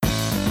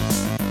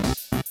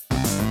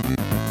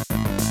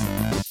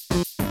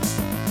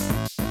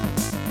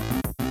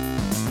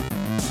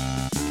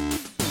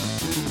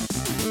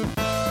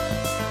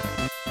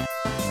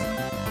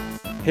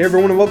Hey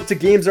everyone, and welcome to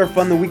Games Are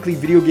Fun, the weekly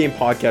video game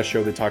podcast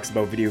show that talks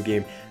about video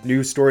game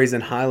news, stories,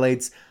 and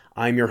highlights.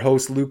 I'm your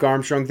host, Luke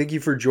Armstrong. Thank you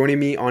for joining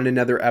me on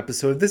another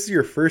episode. If this is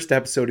your first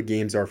episode of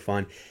Games Are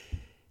Fun,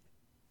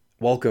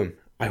 welcome.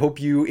 I hope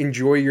you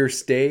enjoy your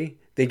stay.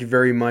 Thank you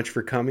very much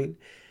for coming.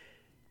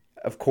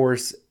 Of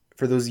course,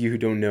 for those of you who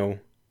don't know,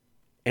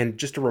 and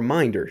just a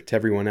reminder to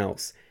everyone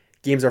else,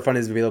 Games Are Fun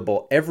is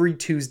available every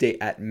Tuesday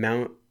at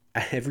Mountain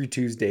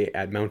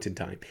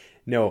Time.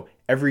 No,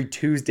 every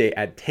Tuesday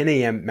at 10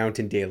 a.m.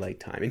 Mountain Daylight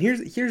Time. And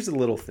here's a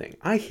little thing.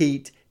 I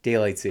hate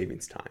daylight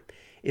savings time.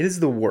 It is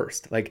the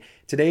worst. Like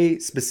today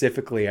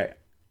specifically,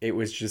 it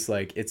was just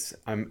like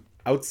I'm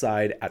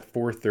outside at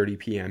 4:30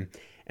 p.m.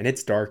 and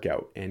it's dark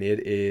out and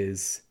it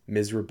is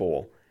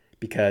miserable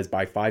because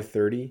by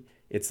 5:30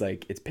 it's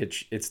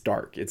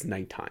dark, it's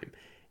nighttime.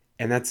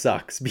 And that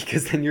sucks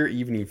because then your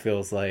evening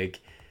feels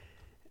like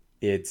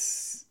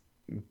it's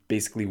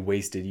basically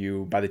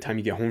wasted. By the time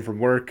you get home from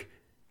work,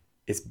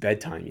 it's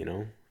bedtime,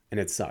 and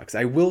it sucks.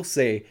 I will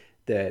say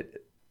that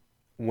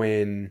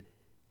when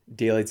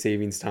daylight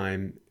savings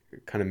time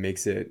kind of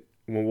makes it,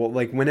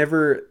 like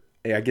whenever,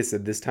 I guess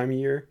at this time of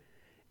year,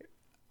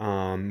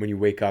 when you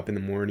wake up in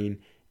the morning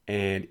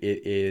and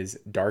it is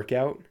dark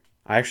out,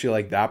 I actually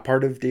like that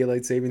part of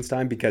daylight savings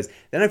time because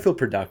then I feel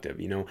productive.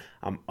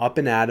 I'm up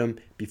and at 'em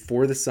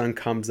before the sun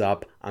comes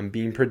up. I'm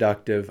being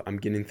productive. I'm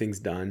getting things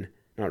done.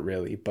 Not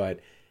really,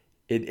 but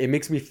it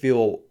makes me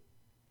feel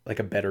like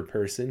a better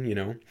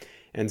person,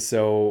 and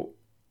so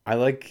I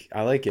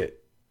like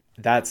it,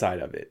 that side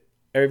of it.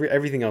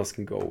 Everything else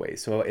can go away.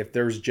 So if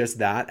there's just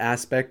that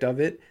aspect of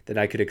it that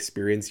I could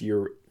experience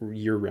year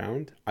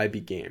round, I'd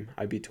be game.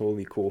 I'd be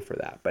totally cool for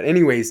that. But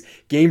anyways,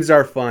 Games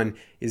Are Fun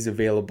is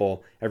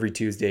available every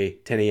Tuesday,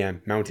 10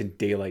 a.m. Mountain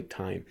Daylight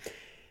Time.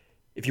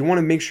 If you want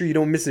to make sure you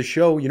don't miss a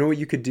show, you know what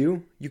you could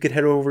do? You could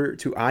head over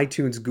to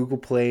iTunes, Google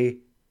Play,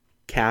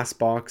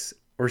 Castbox,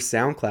 or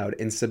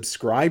SoundCloud and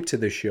subscribe to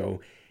the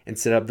show and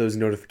set up those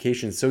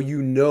notifications so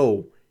you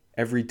know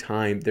every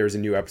time there's a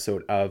new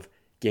episode of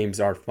Games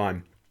Are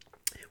Fun.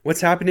 What's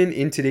happening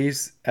in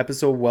today's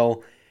episode?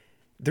 Well,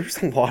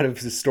 there's a lot of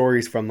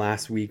stories from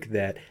last week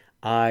that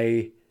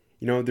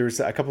there's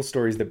a couple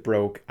stories that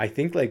broke, I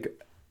think like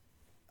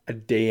a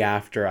day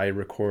after I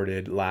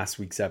recorded last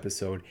week's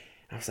episode.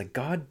 And I was like,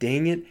 God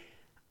dang it,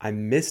 I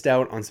missed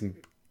out on some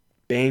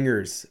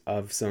bangers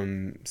of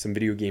some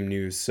video game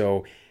news.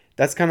 So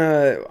that's kind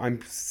of, I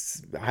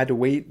had to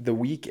wait the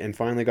week and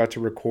finally got to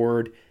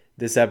record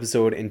this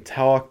episode and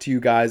talk to you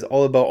guys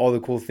all about all the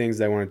cool things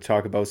that I want to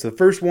talk about. So the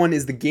first one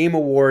is the Game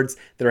Awards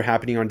that are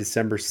happening on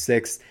December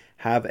 6th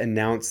have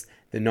announced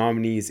the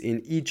nominees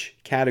in each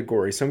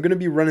category. So I'm going to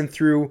be running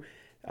through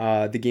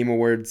the Game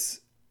Awards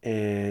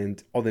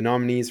and all the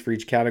nominees for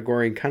each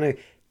category and kind of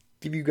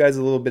give you guys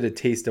a little bit of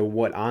taste of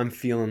what I'm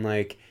feeling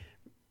like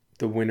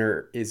the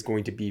winner is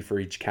going to be for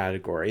each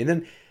category. And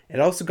then it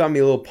also got me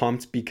a little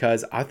pumped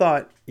because I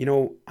thought,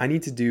 I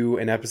need to do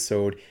an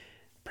episode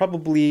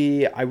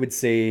probably, I would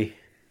say,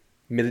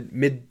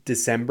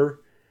 mid-December.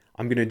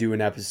 I'm going to do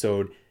an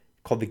episode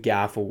called the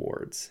GAF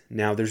Awards.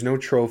 Now, there's no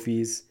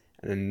trophies,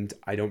 and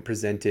I don't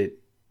present it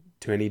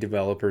to any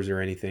developers or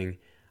anything.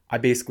 I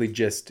basically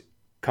just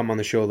come on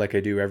the show like I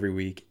do every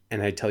week,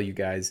 and I tell you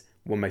guys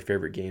what my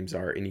favorite games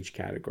are in each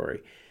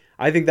category.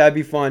 I think that'd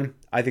be fun.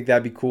 I think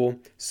that'd be cool.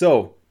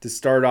 So, to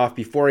start off,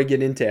 before I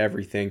get into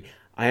everything,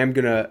 I am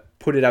going to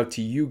put it out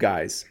to you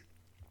guys.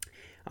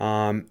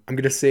 I'm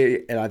going to say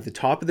it at the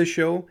top of the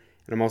show,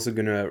 and I'm also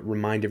going to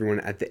remind everyone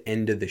at the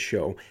end of the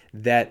show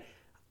that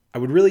I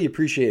would really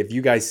appreciate if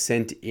you guys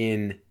sent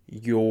in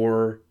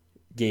your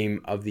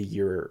Game of the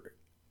Year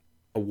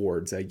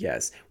awards, I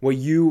guess. What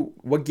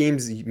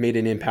games made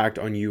an impact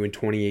on you in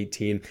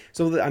 2018?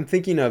 So I'm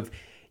thinking of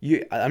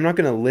you. I'm not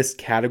going to list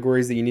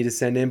categories that you need to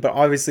send in, but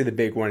obviously the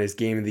big one is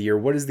Game of the Year.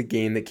 What is the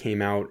game that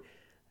came out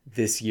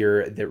this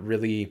year that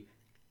really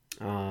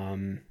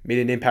made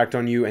an impact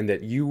on you and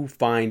that you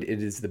find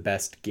it is the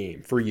best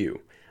game for you?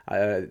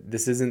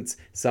 This isn't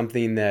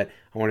something that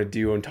I want to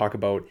do and talk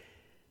about.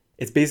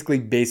 It's basically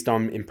based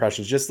on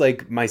impressions, just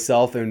like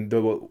myself and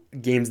the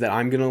games that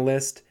I'm going to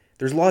list.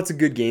 There's lots of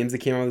good games that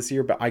came out this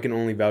year, but I can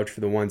only vouch for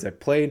the ones I've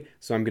played.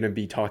 So I'm going to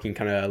be talking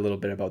kind of a little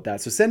bit about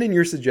that. So send in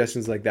your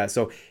suggestions like that.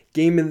 So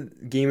game of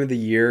the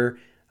year,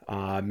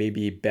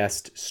 maybe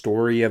best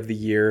story of the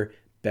year,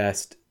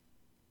 best,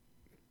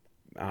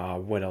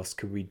 what else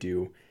could we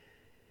do?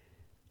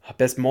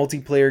 Best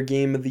multiplayer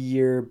game of the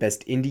year,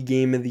 best indie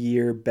game of the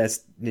year,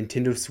 best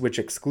Nintendo Switch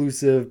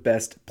exclusive,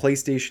 best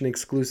PlayStation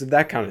exclusive,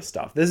 that kind of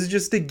stuff. This is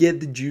just to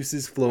get the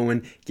juices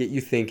flowing, get you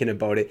thinking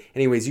about it.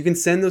 Anyways, you can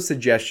send those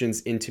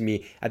suggestions into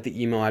me at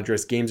the email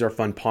address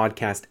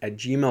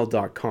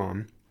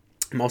gamesarefunpodcast@gmail.com.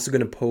 I'm also going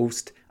to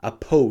post a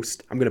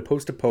post. I'm going to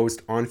post a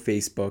post on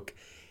Facebook,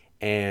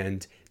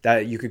 and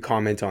that you could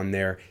comment on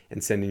there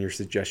and send in your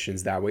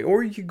suggestions that way.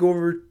 Or you could go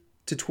over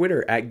to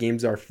Twitter at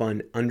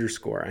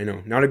GamesAreFun_. I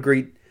know, not a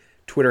great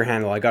Twitter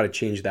handle. I got to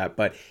change that.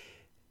 But,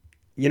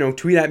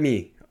 tweet at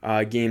me,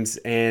 games.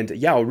 And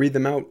yeah, I'll read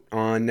them out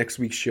on next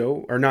week's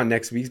show. Or not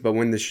next week's, but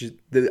when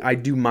I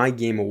do my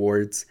Game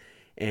Awards.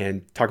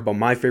 and talk about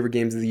my favorite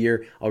games of the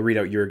year. I'll read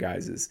out your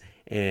guys's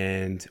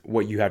and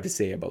what you have to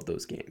say about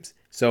those games.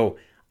 So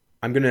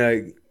I'm going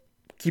to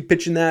keep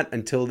pitching that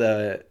until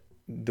the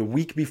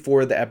week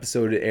before the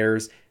episode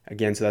airs.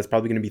 Again, so that's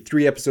probably going to be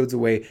 3 episodes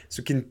away.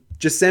 So can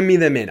just send me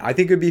them in. I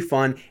think it would be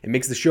fun. It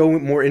makes the show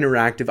more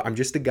interactive. I'm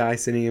just a guy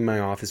sitting in my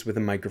office with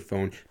a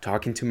microphone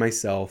talking to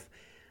myself,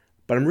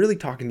 but I'm really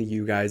talking to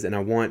you guys, and I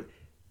want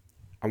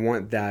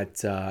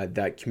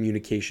that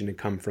communication to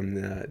come from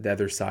the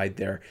other side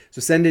there.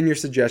 So send in your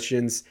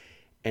suggestions,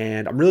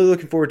 and I'm really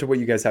looking forward to what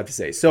you guys have to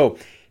say. So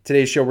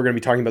today's show, we're going to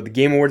be talking about the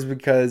Game Awards,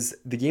 because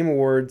the Game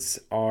Awards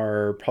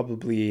are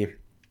probably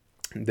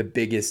the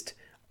biggest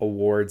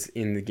awards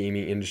in the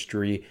gaming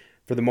industry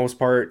for the most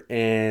part.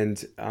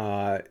 And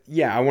I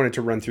wanted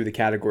to run through the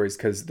categories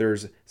because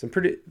there's some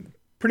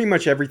pretty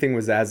much everything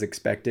was as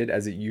expected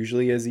as it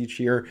usually is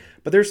each year.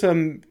 But there's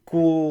some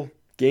cool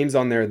games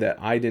on there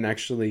that I didn't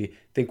actually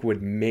think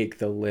would make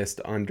the list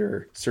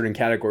under certain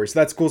categories. So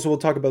that's cool. So we'll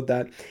talk about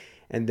that.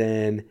 And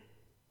then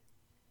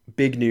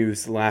big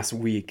news last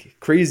week,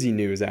 crazy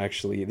news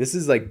actually. This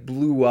is like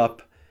blew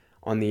up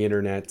on the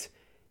internet.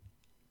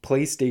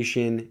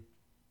 PlayStation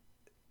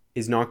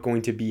is not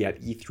going to be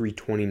at E3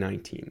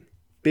 2019.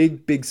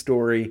 Big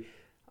story.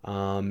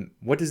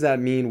 What does that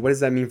mean? What does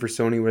that mean for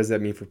Sony? What does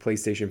that mean for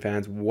PlayStation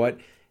fans? What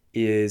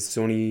is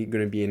Sony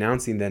going to be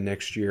announcing then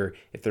next year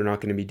if they're not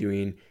going to be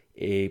doing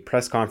a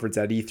press conference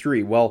at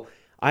E3? Well,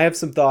 I have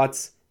some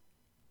thoughts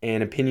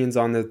and opinions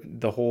on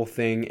the whole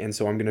thing, and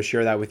so I'm going to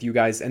share that with you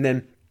guys. And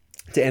then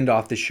to end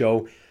off the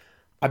show,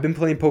 I've been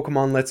playing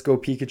Pokemon Let's Go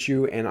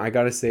Pikachu, and I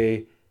gotta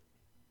say,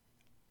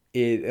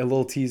 a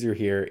little teaser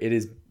here, it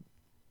is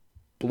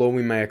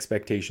blowing my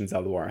expectations out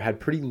of the water. I had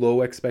pretty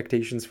low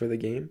expectations for the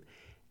game,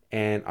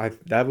 and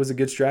that was a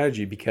good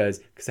strategy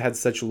because I had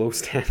such low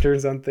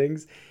standards on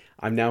things.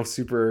 I'm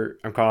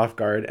caught off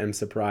guard, I'm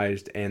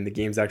surprised, and the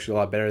game's actually a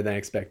lot better than I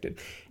expected.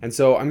 And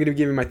so I'm going to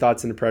give you my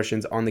thoughts and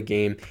impressions on the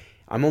game.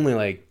 I'm only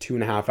like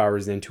 2.5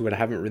 hours into it. I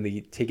haven't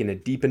really taken a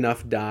deep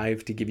enough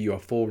dive to give you a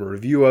full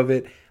review of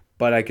it,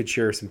 but I could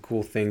share some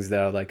cool things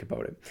that I like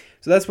about it.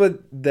 So that's what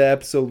the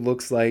episode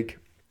looks like.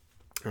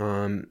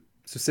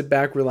 So sit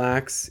back,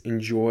 relax,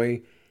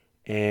 enjoy,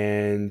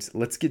 and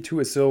let's get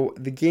to it. So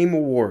the Game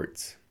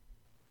Awards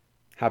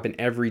happen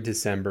every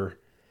December,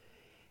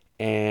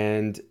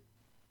 and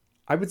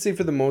I would say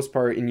for the most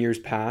part in years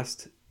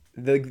past,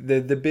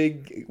 the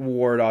big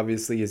award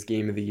obviously is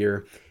Game of the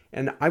Year,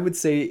 and I would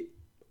say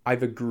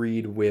I've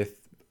agreed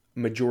with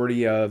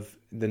majority of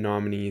the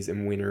nominees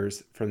and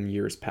winners from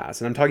years past.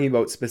 And I'm talking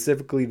about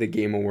specifically the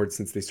Game Awards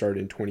since they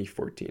started in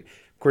 2014.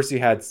 Of course, you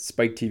had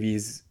Spike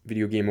TV's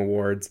Video Game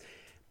Awards.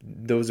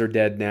 Those are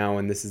dead now,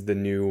 and this is the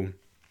new.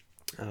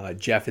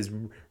 Jeff has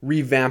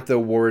revamped the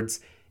awards.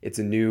 It's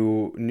a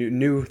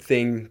new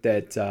thing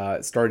that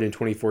started in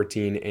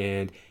 2014,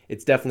 and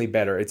it's definitely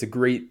better. It's a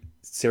great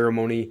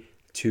ceremony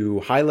to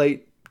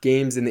highlight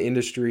games in the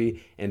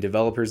industry and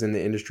developers in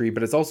the industry,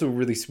 but it's also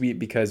really sweet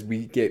because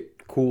we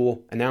get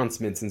cool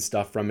announcements and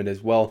stuff from it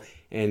as well,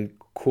 and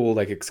cool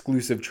like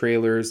exclusive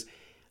trailers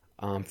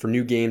for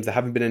new games that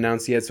haven't been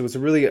announced yet. So it's a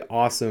really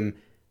awesome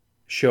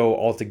show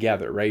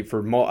altogether, right? For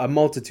a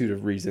multitude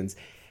of reasons.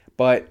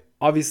 But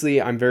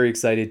obviously, I'm very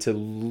excited to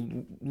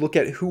look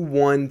at who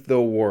won the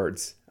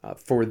awards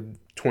for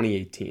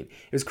 2018. It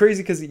was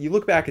crazy because you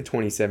look back at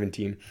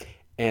 2017,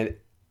 and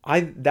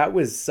that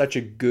was such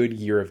a good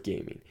year of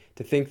gaming.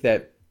 To think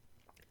that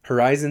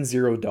Horizon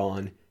Zero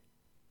Dawn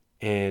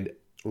and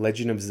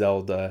Legend of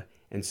Zelda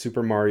and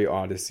Super Mario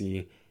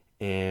Odyssey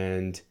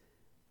and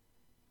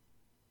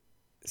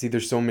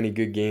there's so many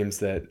good games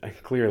that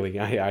clearly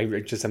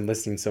I'm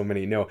listing so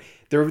many. No,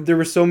 there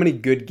were so many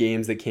good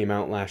games that came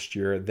out last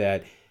year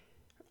that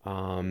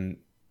I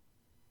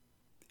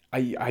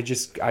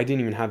didn't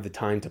even have the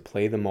time to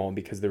play them all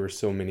because there were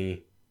so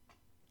many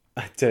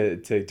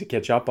to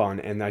catch up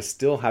on, and I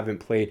still haven't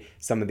played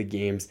some of the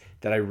games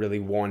that I really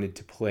wanted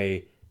to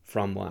play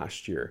from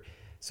last year.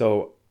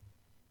 So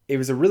it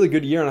was a really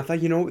good year, and I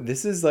thought,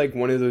 this is like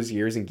one of those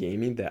years in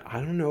gaming that I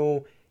don't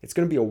know, it's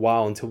going to be a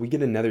while until we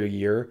get another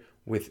year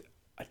with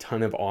a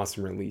ton of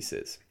awesome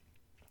releases.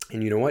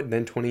 And you know what?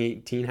 Then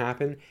 2018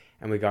 happened,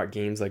 and we got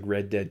games like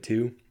Red Dead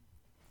 2.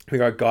 We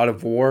got God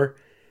of War.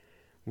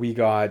 We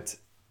got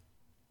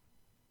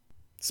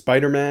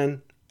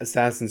Spider-Man,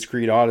 Assassin's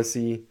Creed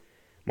Odyssey,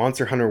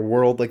 Monster Hunter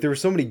World. Like, there were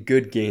so many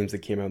good games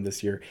that came out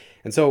this year.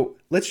 And so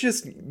let's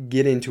just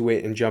get into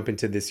it and jump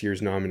into this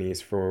year's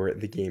nominees for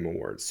the Game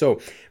Awards. So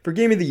for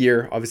Game of the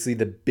Year, obviously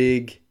the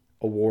big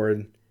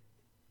award,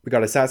 we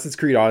got Assassin's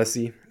Creed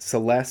Odyssey,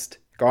 Celeste,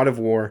 God of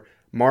War,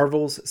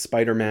 Marvel's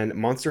Spider-Man,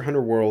 Monster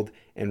Hunter World,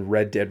 and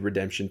Red Dead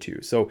Redemption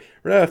 2. So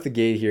right out the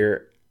gate,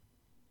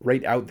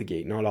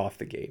 not off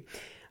the gate.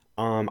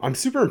 I'm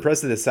super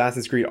impressed that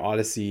Assassin's Creed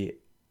Odyssey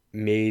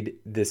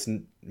was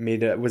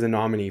a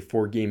nominee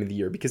for Game of the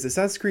Year, because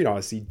Assassin's Creed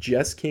Odyssey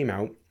just came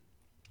out.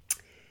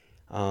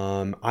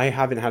 I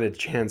haven't had a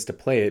chance to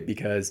play it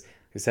because,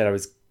 like I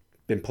said,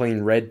 been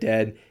playing Red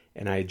Dead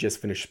and I had just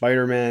finished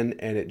Spider-Man,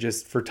 and it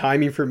just, for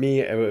timing for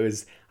me,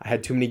 I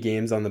had too many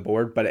games on the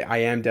board, but I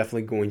am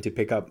definitely going to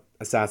pick up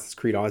Assassin's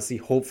Creed Odyssey,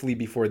 hopefully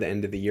before the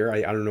end of the year.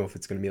 I don't know if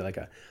it's going to be like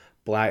a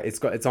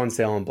it's on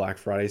sale on Black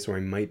Friday, so I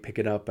might pick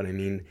it up, but I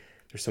mean,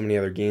 there's so many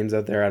other games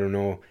out there. I don't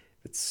know if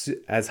it's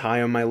as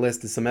high on my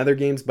list as some other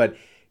games, but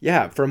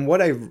yeah, from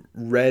what I've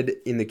read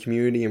in the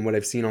community and what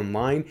I've seen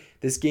online,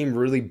 this game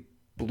really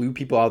blew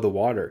people out of the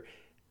water.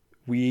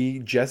 We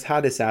just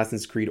had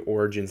Assassin's Creed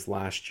Origins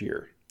last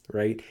year,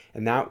 right?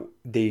 And that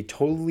they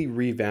totally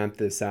revamped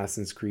the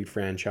Assassin's Creed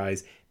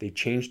franchise. They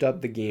changed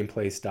up the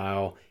gameplay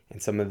style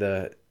and some of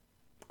the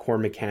core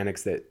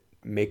mechanics that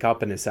make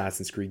up an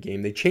Assassin's Creed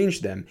game. They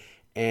changed them,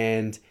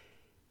 and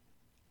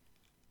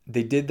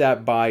they did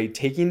that by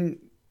taking,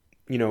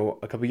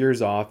 a couple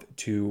years off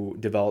to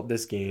develop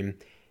this game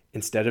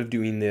instead of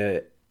doing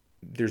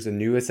there's a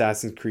new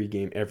Assassin's Creed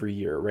game every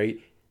year, right?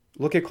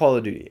 Look at Call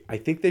of Duty. I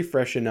think they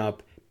freshen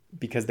up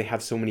because they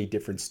have so many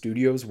different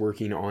studios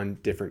working on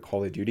different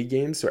Call of Duty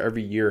games. So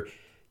every year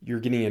you're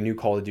getting a new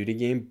Call of Duty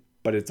game,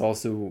 but it's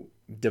also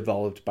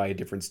developed by a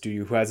different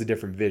studio who has a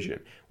different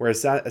vision.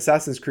 Whereas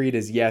Assassin's Creed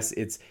is, yes,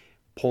 it's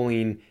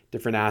pulling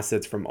different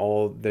assets from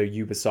all the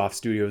Ubisoft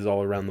studios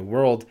all around the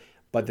world.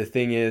 But the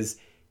thing is,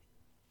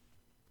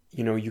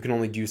 you can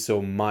only do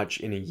so much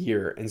in a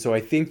year. And so I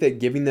think that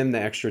giving them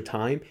the extra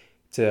time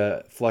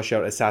to flush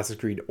out Assassin's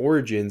Creed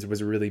Origins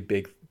was a really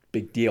big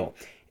deal.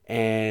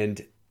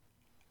 And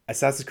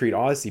Assassin's Creed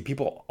Odyssey,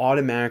 people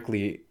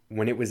automatically,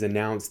 when it was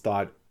announced,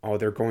 thought, oh,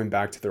 they're going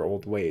back to their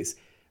old ways.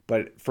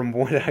 But from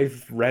what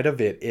I've read of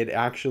it, it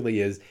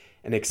actually is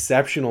an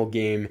exceptional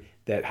game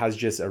that has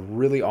just a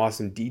really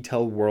awesome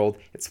detailed world.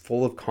 It's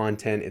full of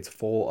content. It's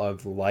full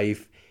of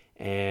life.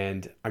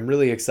 And I'm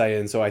really excited.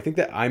 And so I think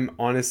that I'm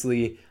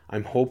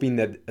hoping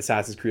that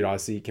Assassin's Creed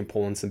Odyssey can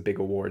pull in some big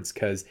awards,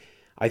 because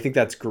I think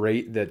that's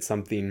great. That's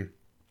something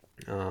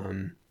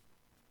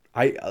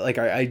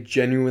I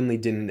genuinely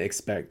didn't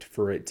expect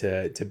for it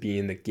to be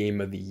in the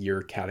Game of the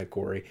Year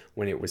category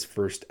when it was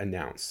first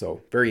announced.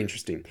 So very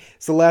interesting.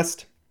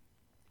 Celeste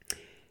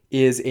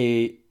is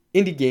a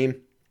indie game.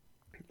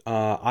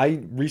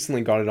 I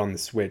recently got it on the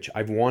Switch.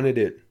 I've wanted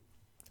it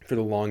for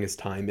the longest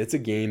time. It's a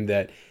game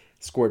that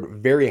scored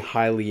very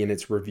highly in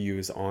its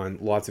reviews on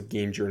lots of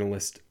game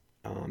journalist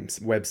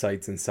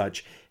websites and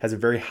such. Has a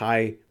very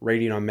high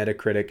rating on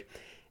Metacritic,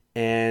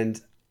 and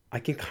I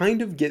can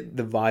kind of get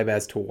the vibe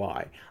as to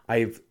why.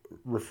 I've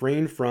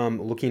refrained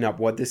from looking up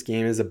what this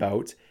game is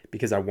about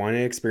because I want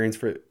an experience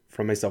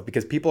from myself,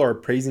 because people are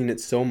praising it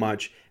so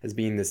much as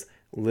being this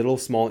little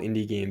small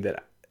indie game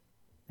that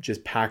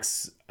just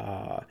packs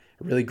a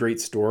really great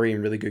story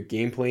and really good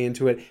gameplay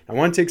into it. I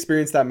wanted to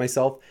experience that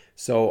myself,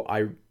 so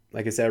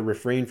like I said,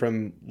 refrained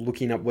from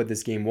looking up what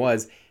this game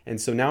was.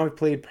 And so now I've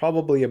played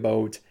probably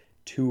about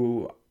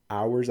 2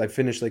 hours. I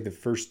finished like the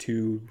first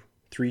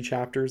 3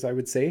 chapters, I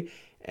would say.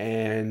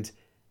 And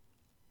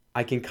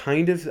I'm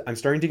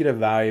starting to get a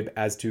vibe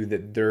as to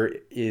that there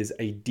is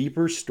a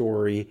deeper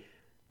story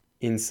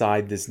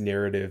inside this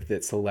narrative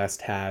that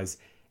Celeste has.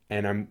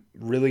 And I'm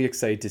really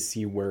excited to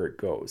see where it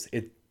goes.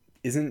 It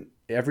isn't,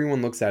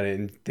 everyone looks at it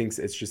and thinks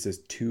it's just this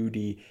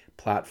 2D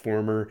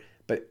platformer,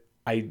 but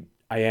I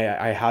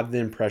have the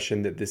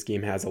impression that this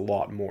game has a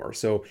lot more.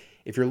 So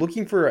if you're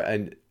looking for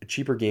a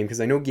cheaper game, because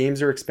I know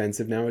games are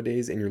expensive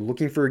nowadays, and you're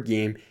looking for a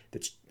game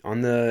that's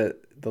on the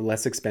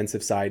less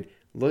expensive side,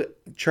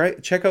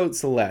 check out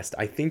Celeste.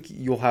 I think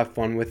you'll have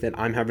fun with it.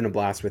 I'm having a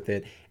blast with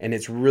it, and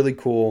it's really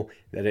cool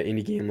that an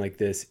indie game like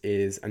this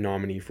is a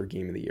nominee for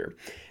Game of the Year.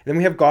 And then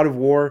we have God of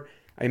War.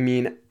 I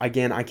mean,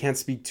 again, I can't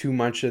speak too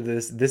much of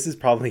this. This is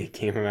probably a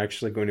game I'm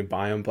actually going to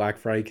buy on Black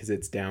Friday because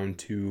it's down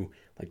to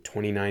like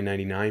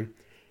 $29.99.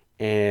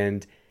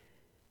 And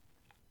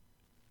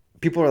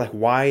people are like,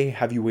 why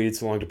have you waited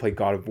so long to play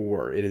God of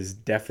War? It is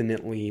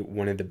definitely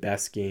one of the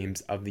best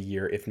games of the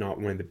year, if not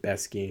one of the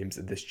best games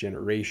of this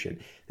generation.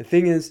 The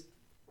thing is,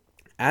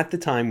 at the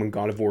time when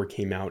God of War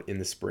came out in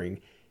the spring,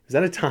 it was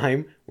at a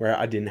time where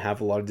I didn't have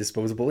a lot of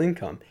disposable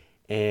income,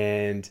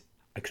 and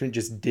I couldn't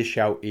just dish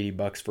out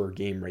 $80 for a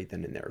game right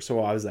then and there. So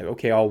I was like,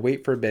 okay, I'll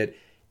wait for a bit,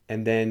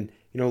 and then,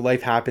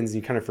 life happens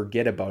and you kind of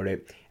forget about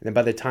it. And then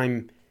by the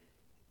time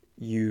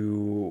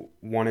you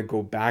want to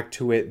go back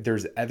to it,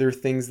 there's other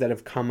things that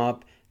have come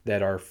up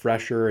that are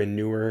fresher and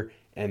newer,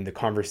 and the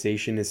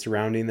conversation is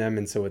surrounding them.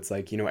 And so it's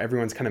like,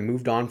 everyone's kind of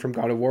moved on from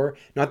God of War.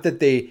 Not that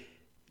they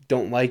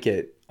don't like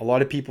it. A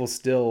lot of people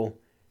still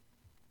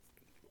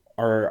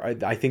are.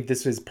 I think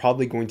this is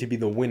probably going to be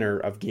the winner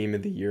of Game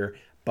of the Year.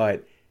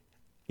 But,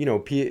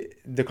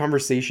 the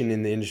conversation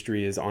in the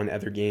industry is on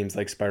other games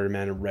like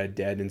Spider-Man and Red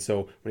Dead. And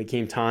so when it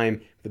came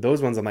time for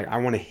those ones, I'm like, I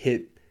want to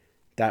hit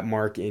that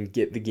mark and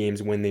get the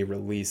games when they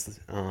release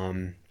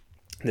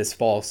this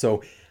fall.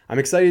 So I'm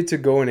excited to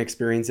go and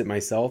experience it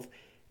myself.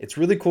 It's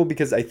really cool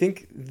because I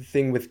think the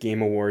thing with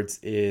Game Awards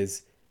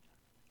is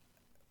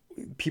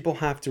people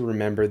have to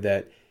remember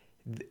that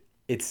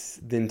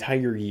it's the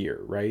entire year,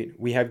 right?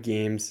 We have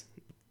games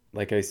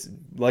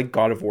like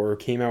God of War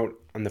came out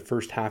on the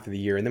first half of the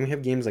year, and then we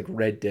have games like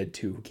Red Dead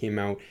 2 who came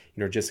out,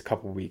 just a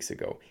couple weeks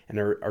ago and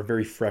are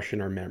very fresh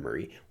in our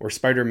memory, or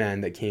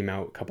Spider-Man that came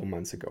out a couple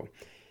months ago.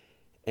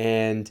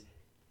 And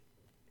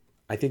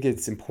I think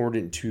it's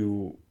important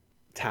to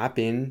tap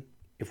in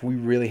if we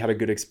really had a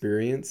good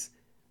experience.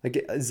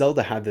 Like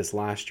Zelda had this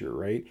last year,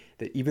 right?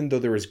 That even though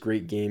there was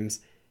great games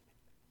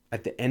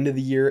at the end of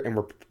the year, and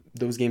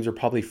those games are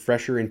probably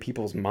fresher in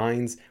people's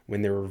minds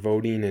when they were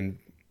voting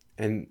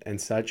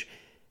and such,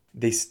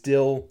 they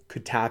still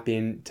could tap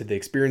into the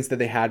experience that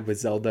they had with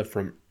Zelda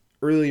from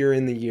earlier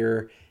in the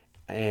year,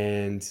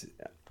 and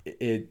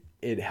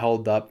it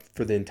held up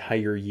for the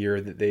entire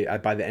year. That they,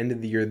 by the end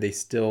of the year, they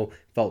still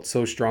felt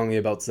so strongly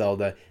about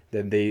Zelda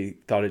that they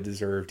thought it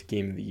deserved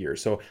Game of the Year.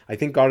 So I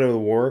think God of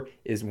War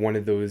is one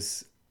of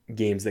those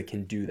games that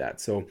can do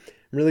that. So I'm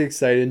really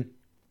excited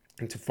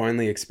to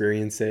finally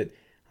experience it.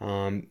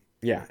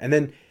 Yeah, and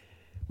then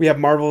we have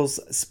Marvel's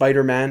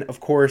Spider-Man. Of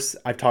course,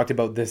 I've talked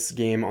about this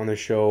game on the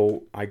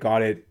show. I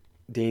got it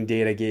day and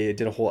date. I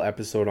did a whole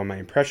episode on my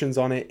impressions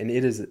on it, and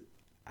it is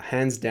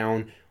hands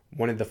down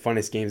one of the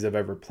funnest games I've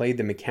ever played.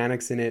 The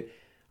mechanics in it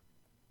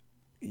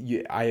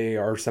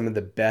are some of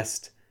the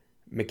best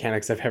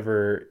mechanics I've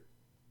ever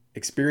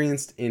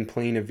experienced in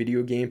playing a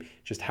video game.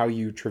 Just how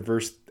you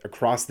traverse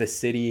across the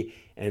city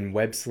and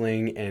web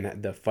sling,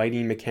 and the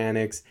fighting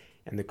mechanics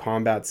and the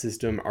combat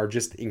system are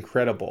just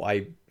incredible.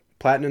 I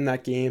platinumed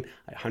that game.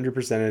 I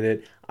 100%ed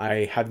it.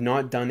 I have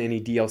not done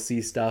any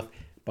DLC stuff,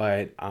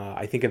 but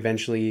I think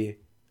eventually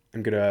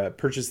I'm going to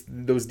purchase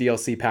those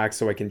DLC packs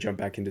so I can jump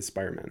back into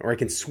Spider-Man, or I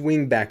can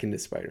swing back into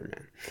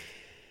Spider-Man.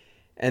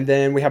 And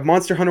then we have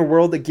Monster Hunter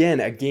World, again,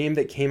 a game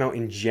that came out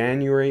in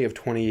January of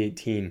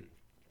 2018.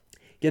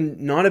 Again,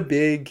 not a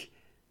big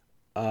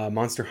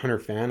Monster Hunter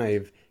fan.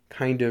 I've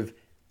kind of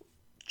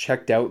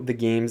checked out the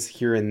games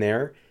here and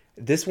there.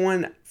 This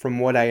one, from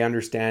what I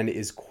understand,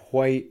 is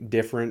quite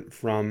different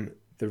from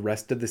the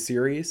rest of the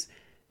series,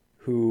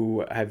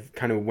 who have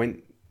kind of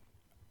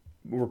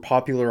were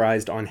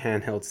popularized on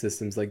handheld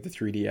systems like the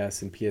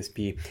 3DS and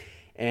PSP.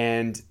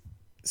 And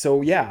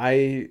so, yeah,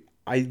 I'm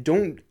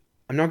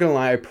not going to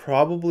lie, I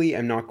probably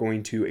am not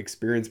going to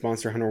experience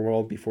Monster Hunter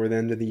World before the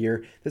end of the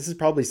year. This is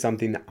probably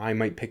something that I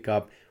might pick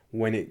up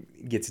when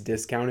it gets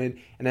discounted.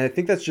 And I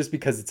think that's just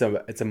because it's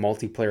a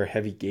multiplayer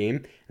heavy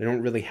game. I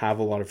don't really have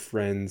a lot of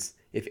friends,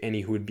 if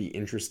any, who would be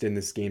interested in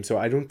this game. So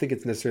I don't think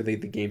it's necessarily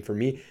the game for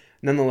me.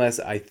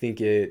 Nonetheless, I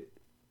think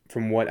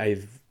from what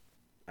I've,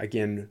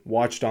 again,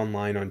 watched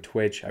online on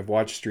Twitch, I've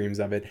watched streams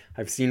of it,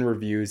 I've seen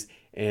reviews,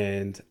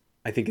 and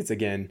I think it's,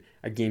 again,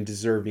 a game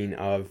deserving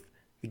of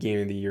the Game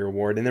of the Year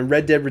award. And then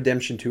Red Dead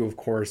Redemption 2, of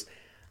course,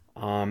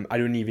 I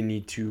don't even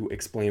need to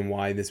explain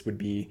why this would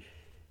be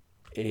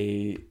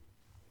a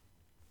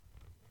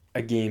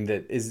game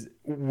that is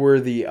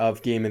worthy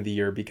of Game of the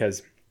Year,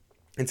 because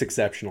it's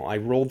exceptional. I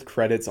rolled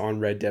credits on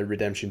Red Dead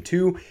Redemption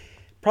 2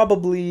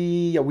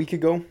 probably a week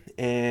ago,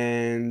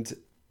 and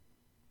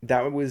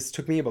that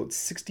took me about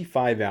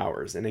 65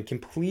 hours, and I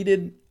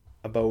completed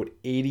about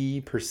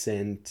 80%,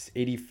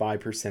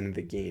 85% of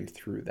the game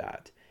through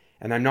that.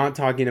 And I'm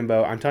talking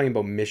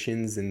about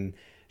missions and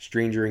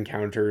stranger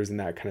encounters and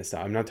that kind of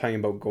stuff. I'm not talking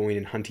about going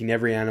and hunting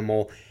every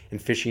animal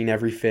and fishing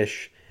every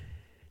fish.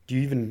 Do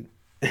you even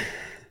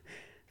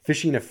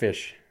fishing a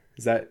fish?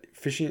 Is that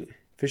fishing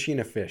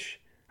a fish?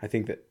 I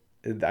think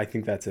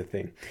that's a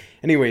thing.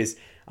 Anyways,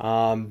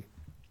 I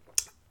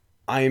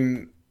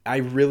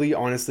really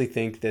honestly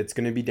think that it's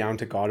going to be down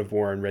to God of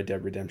War and Red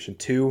Dead Redemption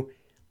 2.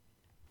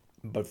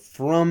 But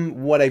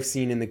from what I've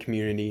seen in the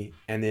community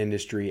and the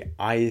industry,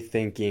 I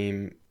think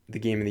the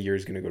Game of the Year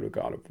is going to go to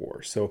God of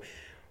War. So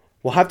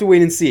we'll have to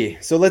wait and see.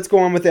 So let's go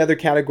on with the other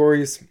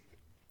categories.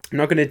 I'm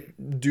not going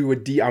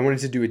to I wanted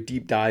to do a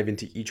deep dive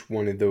into each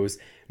one of those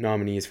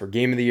nominees for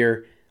Game of the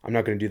Year. I'm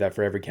not going to do that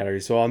for every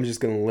category. So I'm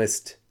just going to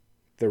list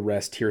the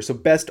rest here. So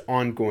Best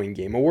Ongoing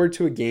Game. Award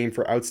to a game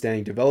for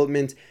outstanding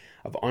development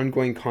of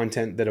ongoing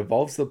content that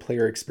evolves the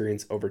player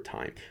experience over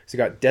time. So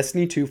you got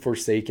Destiny 2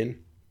 Forsaken,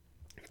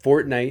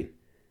 Fortnite,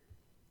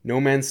 No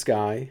Man's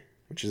Sky,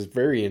 which is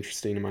very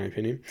interesting in my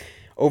opinion,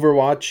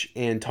 Overwatch,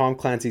 and Tom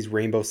Clancy's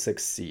Rainbow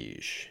Six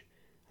Siege.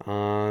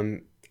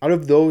 Out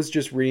of those,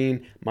 just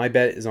reading, my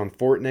bet is on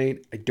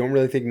Fortnite. I don't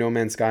really think No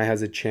Man's Sky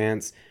has a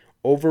chance.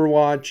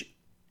 Overwatch,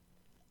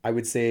 I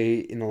would say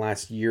in the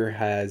last year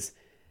has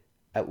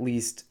at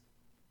least...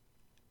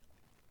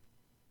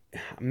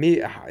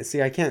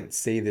 I can't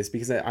say this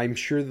because I'm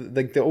sure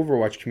that, the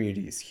Overwatch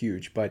community is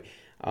huge, but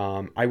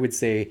I would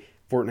say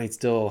Fortnite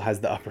still has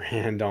the upper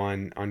hand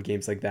on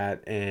games like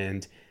that,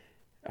 and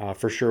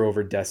for sure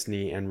over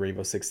Destiny and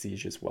Rainbow Six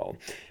Siege as well.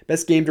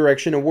 Best Game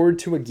Direction. Award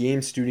to a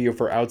game studio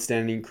for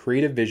outstanding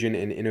creative vision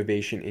and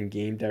innovation in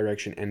game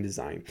direction and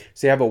design.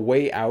 So you have A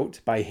Way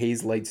Out by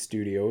Hazelight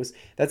Studios.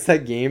 That's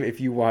that game.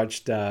 If you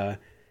watched the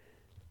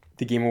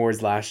Game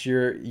Awards last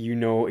year, you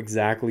know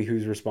exactly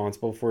who's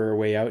responsible for A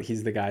Way Out.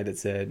 He's the guy that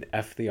said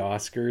F the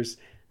Oscars.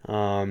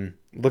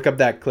 Look up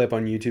that clip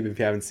on YouTube if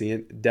you haven't seen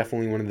it.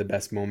 Definitely one of the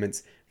best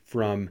moments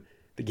from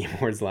the Game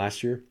Awards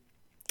last year.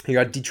 You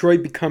got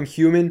Detroit Become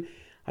Human.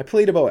 I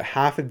played about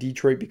half of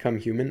Detroit Become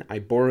Human. I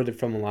borrowed it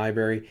from the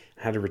library.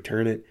 I had to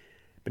return it.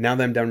 But now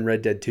that I'm done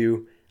Red Dead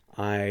 2,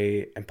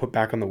 I am put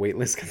back on the wait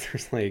list because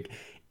there's like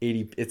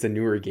 80, it's a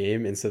newer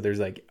game. And so there's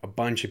like a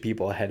bunch of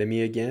people ahead of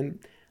me again.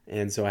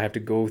 And so I have to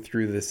go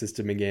through the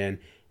system again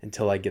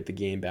until I get the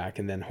game back.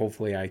 And then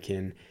hopefully I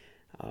can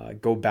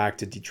go back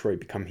to Detroit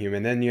Become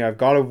Human. Then you have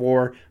God of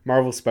War,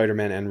 Marvel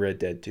Spider-Man, and Red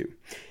Dead 2.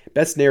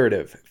 Best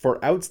Narrative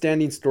for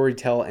outstanding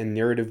storytelling and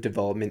narrative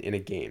development in a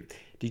game.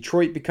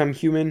 Detroit Become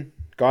Human,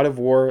 God of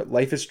War,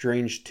 Life is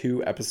Strange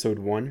 2 Episode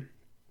 1,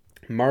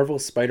 Marvel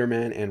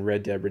Spider-Man, and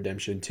Red Dead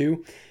Redemption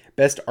 2.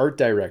 Best Art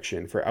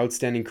Direction for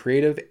outstanding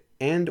creative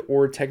and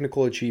or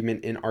technical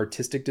achievement in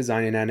artistic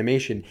design and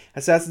animation.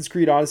 Assassin's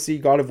Creed Odyssey,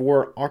 God of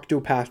War,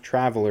 Octopath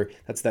Traveler,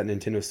 that's that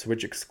Nintendo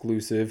Switch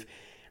exclusive,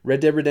 Red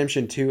Dead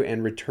Redemption 2,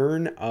 and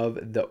Return of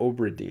the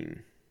Obra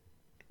Dinn,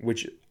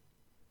 which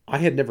I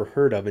had never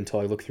heard of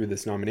until I looked through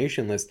this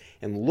nomination list.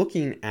 And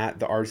looking at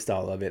the art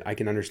style of it, I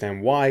can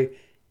understand why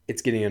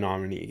it's getting a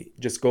nominee.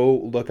 Just go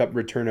look up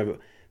Return of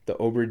the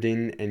Obra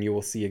Dinn and you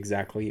will see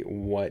exactly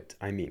what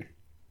I mean.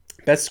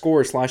 Best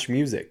Score /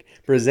 Music,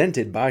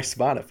 presented by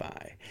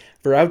Spotify.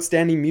 For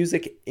outstanding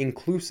music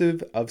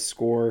inclusive of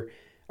score,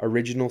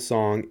 original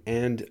song,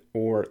 and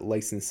or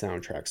licensed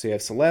soundtrack. So you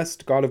have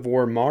Celeste, God of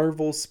War,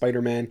 Marvel,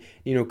 Spider-Man,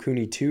 Ni no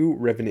Kuni 2,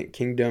 Revenant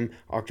Kingdom,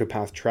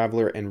 Octopath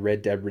Traveler, and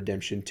Red Dead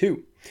Redemption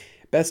 2.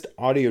 Best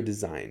Audio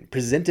Design,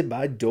 presented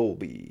by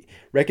Dolby.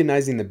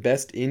 Recognizing the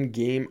best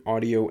in-game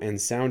audio and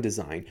sound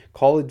design.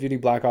 Call of Duty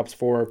Black Ops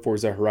 4,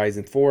 Forza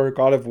Horizon 4,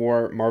 God of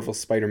War, Marvel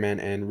Spider-Man,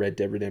 and Red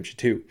Dead Redemption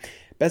 2.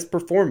 Best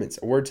Performance,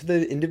 award to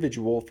the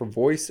individual for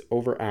voice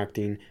over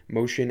acting,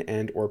 motion,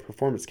 and or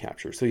performance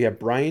capture. So you have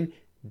Brian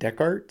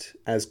Deckard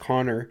as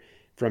Connor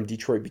from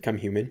Detroit Become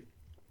Human.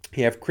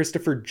 You have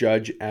Christopher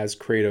Judge as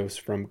Kratos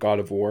from God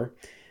of War.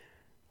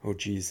 Oh,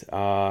 geez.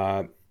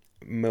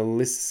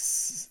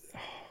 Melissa,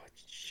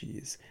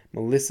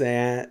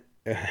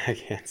 I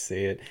can't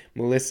say it.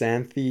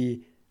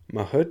 Melissanthi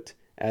Mahut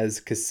as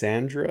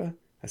Cassandra,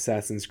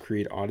 Assassin's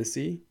Creed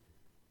Odyssey.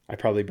 I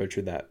probably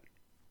butchered that.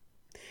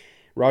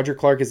 Roger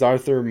Clark as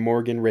Arthur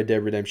Morgan, Red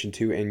Dead Redemption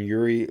 2, and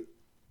Yuri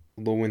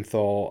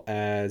Lowenthal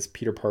as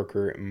Peter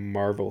Parker,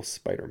 Marvel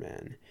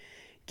Spider-Man.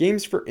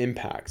 Games for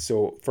impact.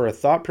 So for a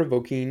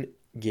thought-provoking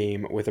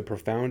game with a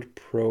profound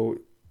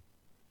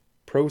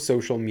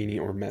pro-social meaning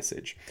or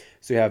message.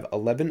 So you have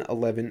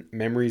 11:11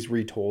 Memories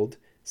Retold,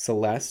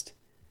 Celeste,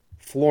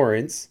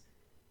 Florence.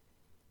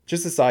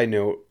 Just a side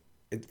note,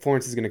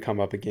 Florence is going to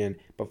come up again,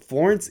 but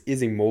Florence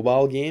is a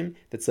mobile game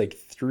that's like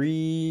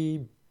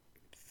 $3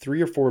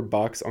 or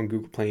 $4 on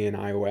Google Play and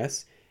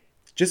iOS.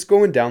 Just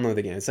go and download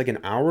the game. It's like an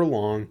hour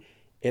long.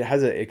 It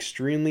has an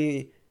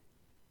extremely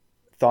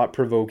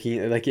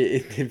thought-provoking, like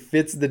it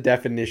fits the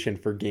definition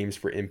for games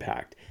for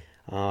impact.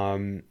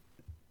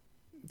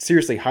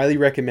 Seriously, highly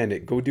recommend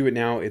it. Go do it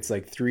now. It's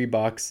like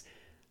 $3.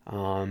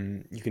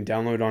 You can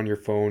download it on your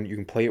phone. You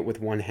can play it with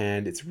one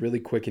hand. It's really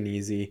quick and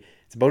easy.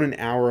 It's about an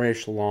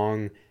hour-ish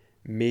long,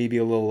 maybe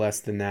a little less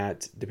than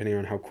that, depending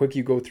on how quick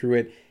you go through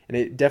it. And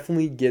it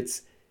definitely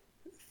gets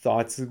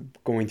thoughts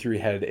going through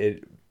your head.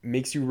 It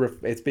makes you,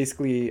 it's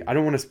basically, I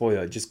don't want to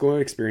spoil it. Just go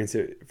and experience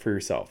it for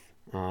yourself.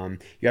 You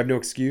have no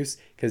excuse,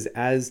 because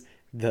as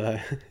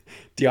the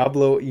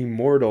Diablo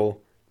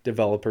Immortal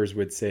developers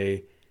would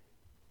say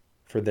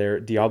for their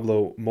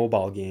Diablo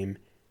mobile game,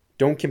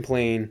 don't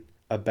complain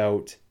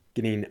about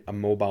getting a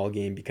mobile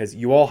game because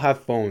you all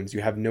have phones.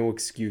 You have no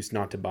excuse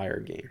not to buy our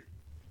game.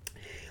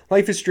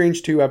 Life is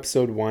Strange 2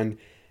 Episode 1,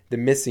 The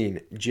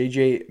Missing,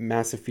 JJ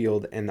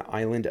Massifield, and the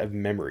Island of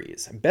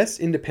Memories. Best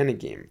Independent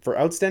Game for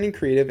outstanding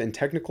creative and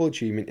technical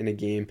achievement in a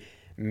game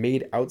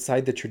made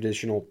outside the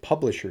traditional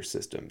publisher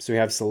system. So we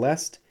have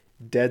Celeste,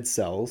 Dead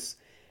Cells,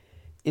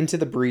 Into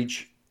the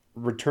Breach,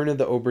 Return of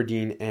the Obra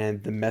Dinn,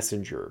 and The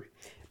Messenger.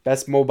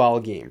 Best Mobile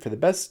Game for the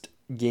best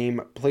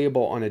game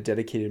playable on a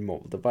dedicated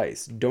mobile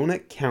device.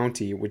 Donut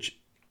County, which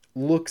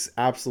looks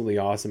absolutely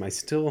awesome. I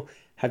still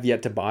have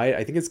yet to buy it.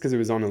 I think it's because it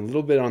was on a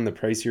little bit on the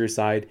pricier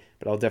side,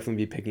 but I'll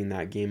definitely be picking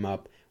that game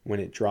up when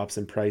it drops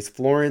in price.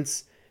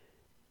 Florence,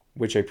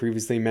 which I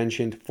previously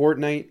mentioned,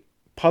 Fortnite,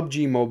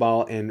 PUBG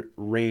Mobile, and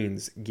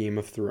Reigns Game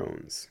of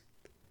Thrones.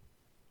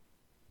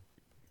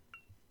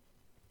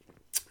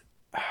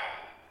 I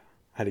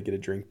had to get a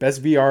drink.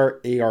 Best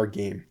VR AR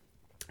game.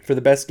 For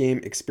the best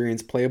game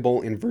experience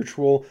playable in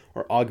virtual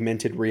or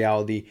augmented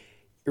reality,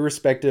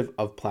 irrespective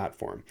of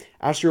platform.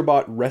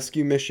 Astrobot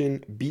Rescue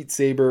Mission, Beat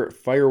Saber,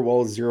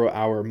 Firewall Zero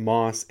Hour,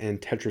 Moss,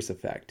 and Tetris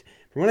Effect.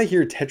 From what I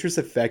hear, Tetris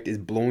Effect is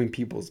blowing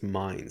people's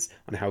minds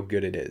on how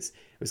good it is.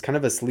 It was kind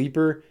of a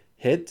sleeper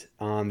hit.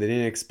 They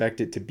didn't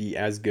expect it to be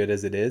as good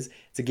as it is.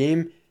 It's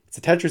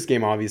a Tetris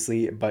game,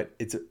 obviously, but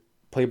it's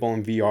playable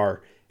in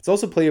VR. It's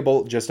also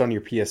playable just on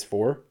your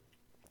PS4.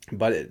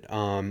 But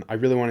I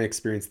really want to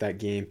experience that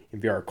game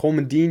in VR.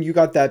 Coleman Dean, you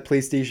got that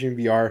PlayStation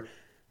VR.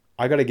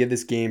 I got to get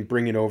this game,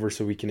 bring it over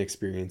so we can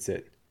experience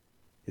it.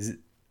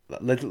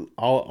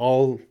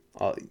 I'll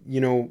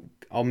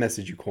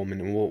message you,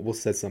 Coleman, and we'll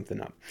set something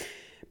up.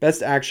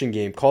 Best action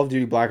game: Call of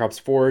Duty Black Ops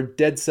 4,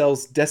 Dead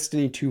Cells,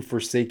 Destiny 2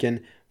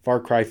 Forsaken, Far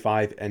Cry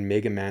 5, and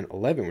Mega Man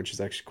 11, which is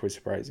actually quite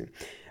surprising.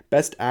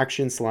 Best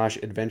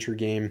action/adventure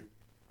game.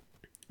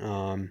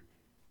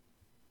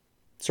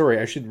 Sorry,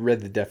 I should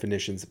read the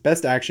definitions.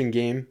 Best action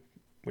game,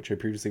 which I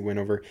previously went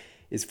over,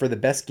 is for the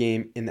best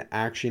game in the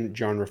action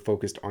genre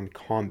focused on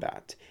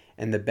combat.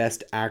 And the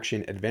best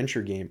action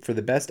adventure game for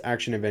the best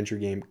action adventure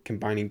game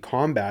combining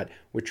combat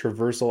with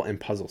traversal and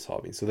puzzle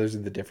solving. So those are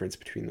the difference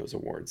between those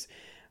awards.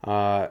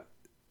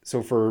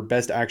 So for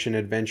best action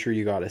adventure,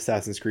 you got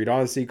Assassin's Creed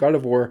Odyssey, God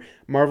of War,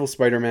 Marvel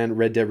Spider-Man,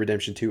 Red Dead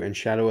Redemption 2, and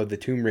Shadow of the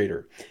Tomb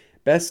Raider.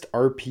 Best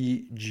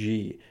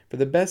RPG for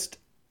the best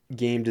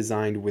game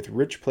designed with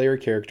rich player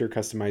character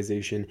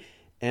customization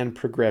and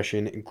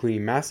progression,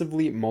 including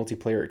massively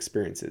multiplayer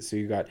experiences. So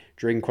you got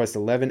Dragon Quest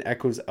XI,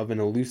 Echoes of an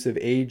Elusive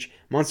Age,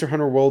 Monster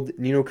Hunter World,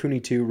 Ni no Kuni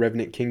 2,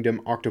 Revenant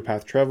Kingdom,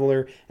 Octopath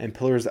Traveler, and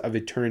Pillars of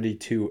Eternity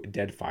 2,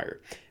 Deadfire.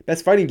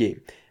 Best fighting game: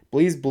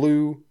 Blaze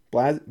Blue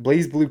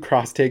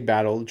Cross Tag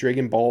Battle,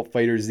 Dragon Ball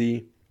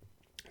FighterZ,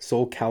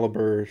 Soul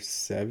Calibur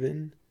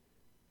 7?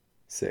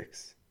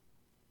 6.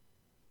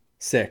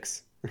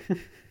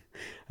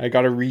 I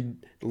gotta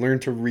learn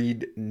to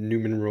read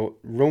numeral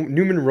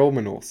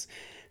Romanos.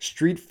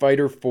 Street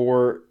Fighter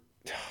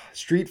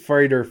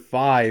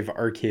 5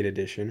 Arcade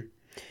Edition.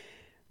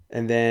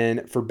 And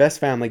then for best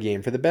family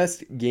game, for the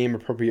best game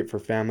appropriate for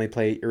family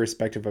play,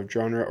 irrespective of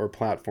genre or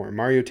platform: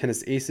 Mario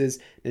Tennis Aces,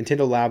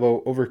 Nintendo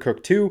Labo,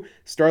 Overcooked 2,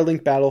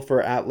 Starlink Battle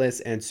for Atlas,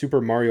 and Super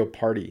Mario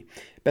Party.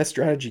 Best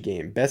strategy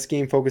game, best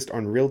game focused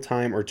on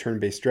real-time or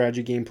turn-based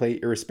strategy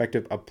gameplay,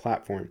 irrespective of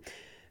platform: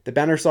 The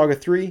Banner Saga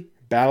 3,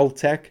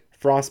 Battletech,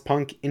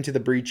 Frostpunk, Into the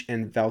Breach,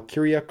 and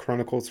Valkyria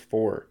Chronicles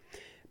 4.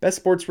 Best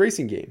sports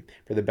racing game,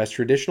 for the best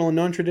traditional and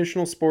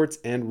non-traditional sports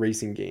and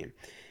racing game: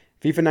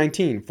 FIFA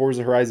 19,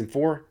 Forza Horizon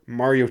 4,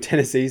 Mario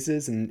Tennis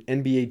Aces, and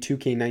NBA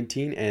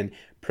 2K19, and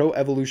Pro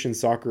Evolution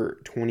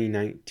Soccer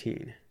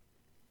 2019.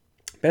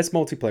 Best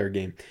multiplayer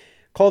game: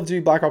 Call of Duty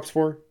Black Ops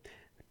 4,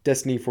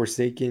 Destiny 2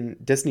 Forsaken,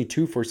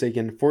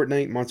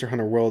 Fortnite, Monster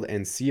Hunter World,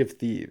 and Sea of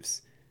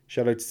Thieves.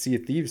 Shout out to Sea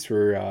of Thieves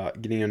for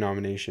getting a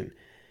nomination.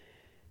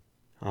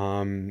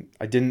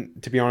 I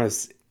didn't, to be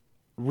honest,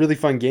 really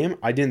fun game.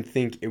 I didn't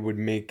think it would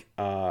make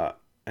a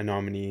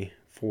nominee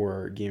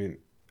for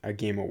a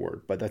game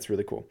award, but that's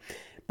really cool.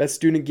 Best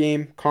student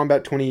game: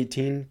 Combat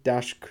 2018,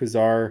 Dash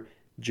Khazar,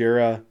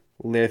 Jera,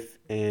 Lif,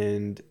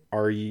 and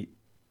RE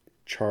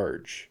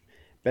Charge.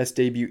 Best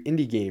debut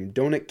indie game: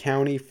 Donut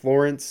County,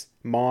 Florence,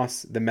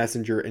 Moss, The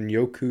Messenger, and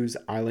Yoku's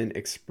Island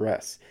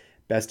Express.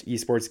 Best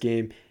esports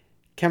game: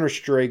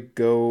 Counter-Strike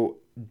Go,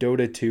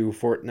 Dota 2,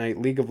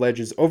 Fortnite, League of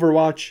Legends,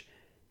 Overwatch.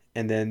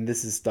 And then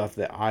this is stuff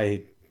that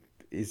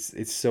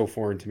it's so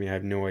foreign to me. I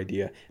have no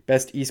idea.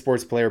 Best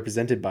esports player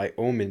presented by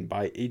Omen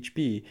by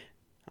HB.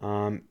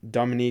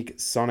 Dominique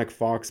Sonic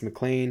Fox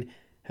McLean,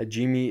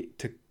 Hajime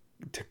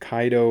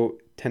Takaido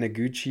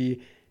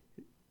Tenaguchi.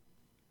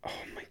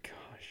 Oh my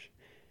gosh.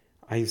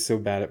 I am so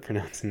bad at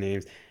pronouncing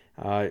names.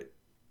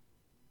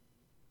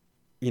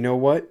 You know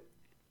what?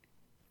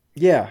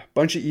 Yeah,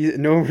 bunch of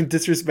no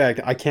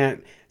disrespect. I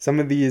can't. Some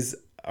of these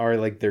are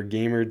like their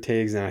gamer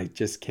tags, and I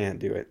just can't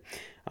do it.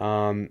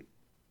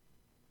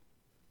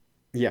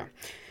 Yeah.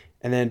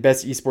 And then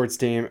best esports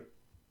team: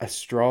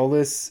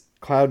 Astralis,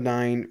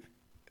 Cloud9,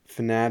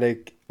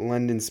 Fnatic,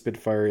 London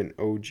Spitfire, and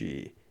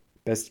OG.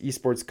 Best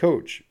esports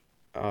coach: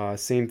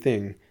 same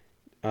thing.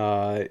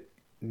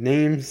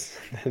 Names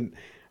that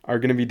are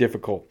going to be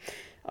difficult.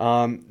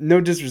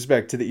 No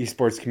disrespect to the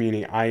esports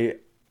community. I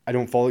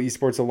don't follow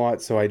esports a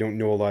lot, so I don't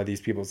know a lot of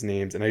these people's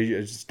names, and I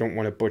just don't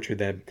want to butcher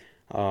them.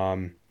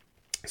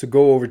 So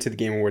go over to the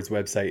Game Awards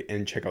website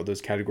and check out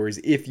those categories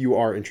if you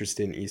are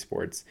interested in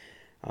esports.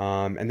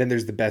 And then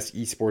there's the best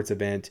esports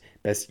event,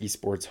 best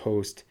esports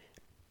host,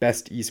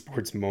 best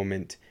esports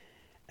moment,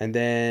 and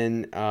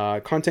then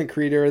content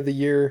creator of the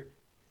year.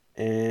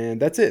 And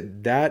that's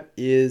it. That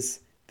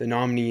is the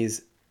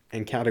nominees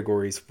and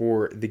categories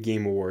for the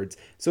Game Awards.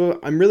 So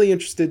I'm really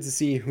interested to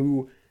see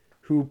who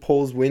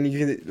polls win,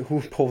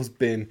 who polls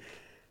bin.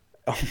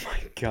 Oh my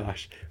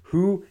gosh.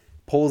 Who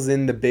pulls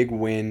in the big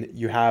win?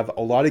 You have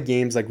a lot of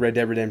games like Red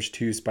Dead Redemption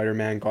 2,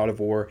 Spider-Man, God of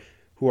War,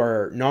 who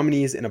are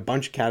nominees in a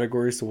bunch of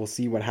categories, so we'll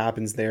see what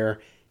happens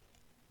there.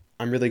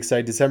 I'm really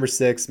excited. December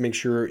 6th, make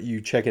sure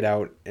you check it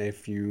out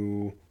if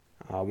you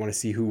want to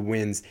see who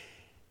wins.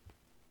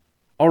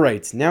 All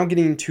right, now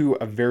getting into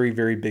a very,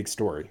 very big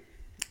story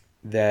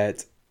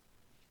that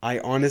I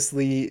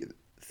honestly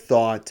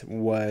thought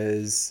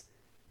was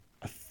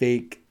a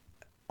fake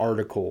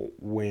article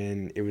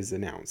when it was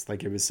announced.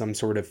 Like it was some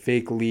sort of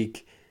fake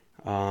leak,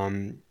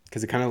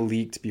 because it kind of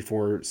leaked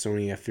before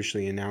Sony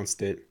officially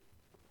announced it.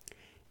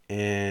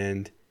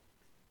 And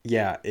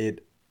yeah,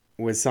 it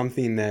was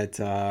something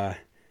that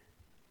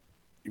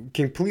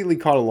completely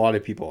caught a lot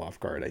of people off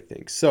guard, I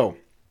think. So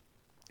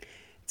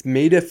it's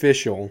made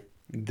official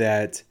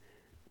that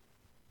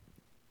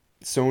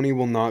Sony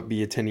will not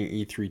be attending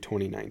E3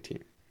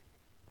 2019,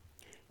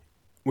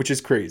 which is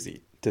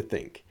crazy to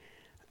think.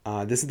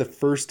 This is the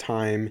first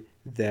time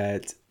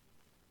that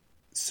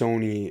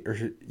Sony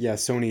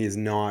is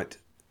not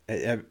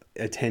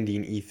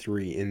attending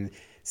E3, and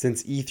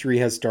since E3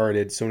 has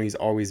started, Sony's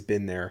always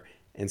been there,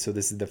 and so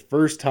this is the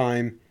first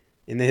time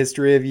in the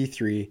history of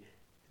E3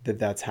 that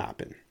that's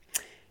happened.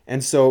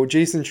 And so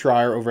Jason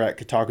Schreier over at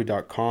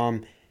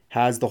Kotaku.com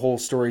has the whole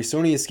story.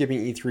 Sony is skipping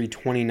E3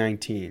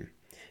 2019.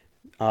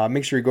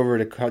 Make sure you go over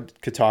to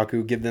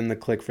Kotaku, give them the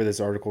click for this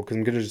article, because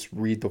I'm going to just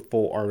read the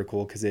full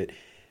article, because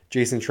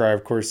Jason Schreier,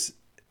 of course,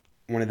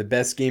 one of the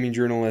best gaming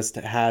journalists,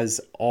 has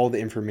all the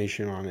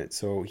information on it,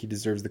 so he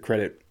deserves the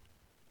credit.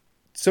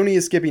 Sony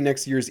is skipping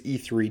next year's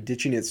E3,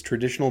 ditching its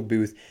traditional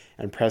booth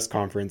and press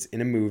conference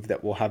in a move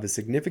that will have a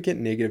significant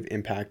negative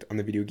impact on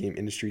the video game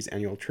industry's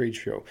annual trade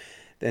show.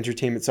 The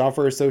Entertainment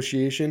Software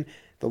Association,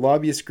 the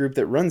lobbyist group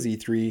that runs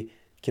E3,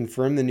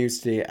 confirmed the news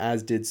today,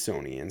 as did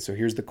Sony. And so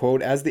here's the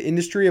quote: "As the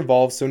industry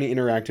evolves, Sony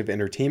Interactive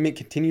Entertainment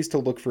continues to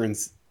look for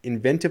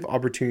inventive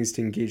opportunities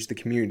to engage the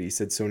community,"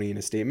 said Sony in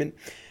a statement.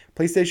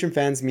 "PlayStation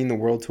fans mean the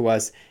world to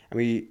us, and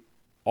we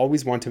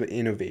always want to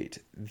innovate,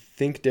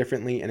 think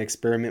differently, and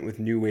experiment with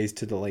new ways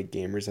to delight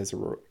gamers as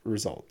a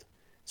result.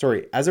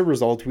 As a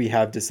result, we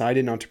have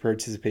decided not to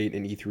participate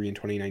in E3 in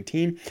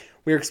 2019.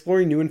 We are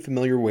exploring new and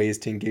familiar ways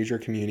to engage our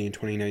community in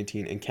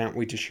 2019 and can't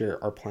wait to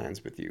share our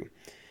plans with you."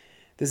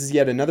 This is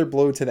yet another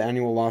blow to the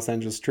annual Los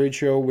Angeles trade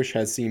show, which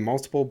has seen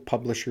multiple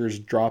publishers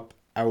drop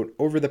out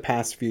over the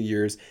past few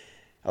years.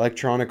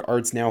 Electronic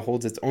Arts now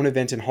holds its own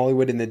event in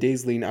Hollywood in the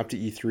days leading up to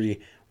E3,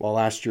 while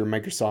last year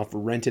Microsoft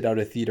rented out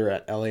a theater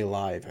at LA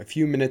Live, a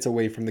few minutes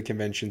away from the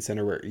convention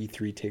center where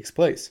E3 takes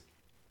place.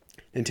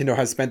 Nintendo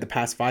has spent the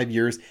past 5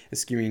 years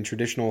eschewing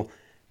traditional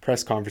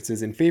press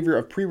conferences in favor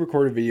of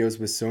pre-recorded videos.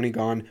 With Sony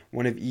gone,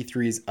 one of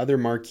E3's other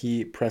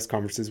marquee press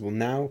conferences will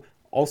now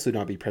also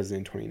not be present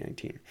in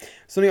 2019.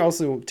 Sony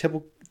also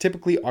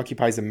typically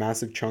occupies a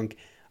massive chunk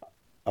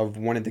of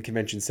one of the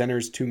convention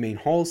center's 2 main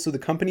halls, so the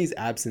company's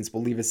absence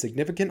will leave a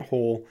significant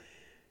hole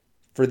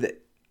for the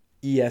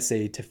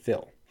ESA to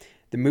fill.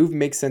 The move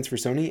makes sense for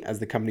Sony, as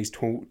the company's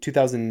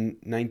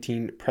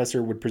 2019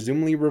 presser would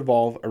presumably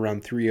revolve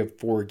around 3 of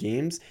 4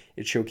 games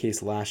it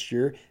showcased last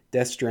year: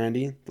 Death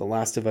Stranding, The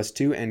Last of Us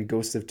 2, and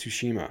Ghost of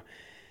Tsushima,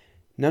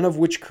 none of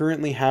which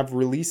currently have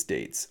release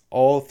dates.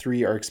 All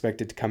 3 are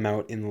expected to come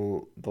out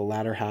in the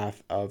latter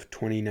half of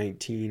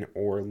 2019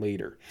 or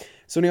later.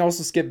 Sony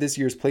also skipped this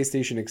year's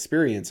PlayStation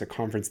Experience, a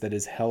conference that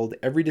is held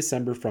every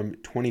December from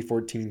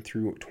 2014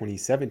 through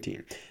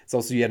 2017. It's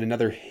also yet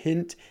another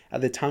hint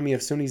at the timing of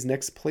Sony's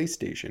next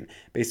PlayStation.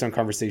 Based on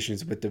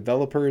conversations with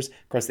developers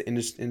across the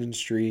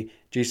industry,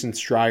 Jason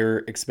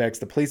Schreier expects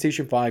the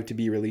PlayStation 5 to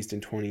be released in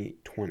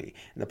 2020,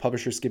 and the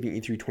publisher skipping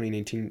E3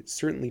 2019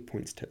 certainly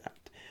points to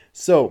that.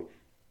 So,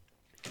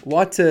 a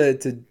lot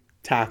to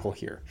tackle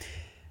here.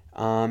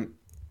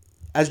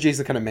 As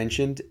Jason kind of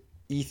mentioned,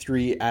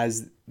 E3,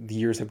 as the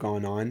years have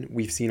gone on,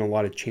 we've seen a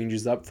lot of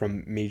changes up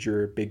from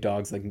major big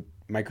dogs like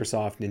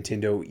Microsoft,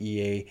 Nintendo,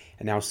 EA,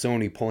 and now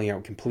Sony pulling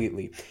out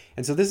completely.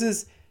 And so this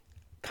is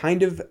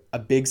kind of a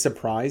big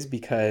surprise,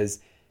 because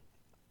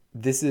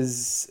this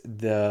is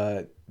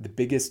the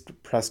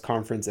biggest press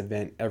conference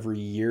event every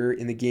year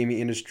in the gaming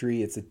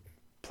industry. It's a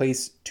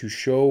place to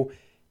show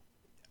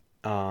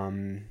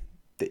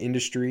the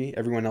industry,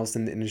 everyone else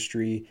in the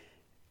industry,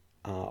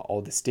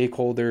 all the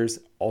stakeholders,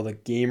 all the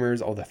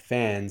gamers, all the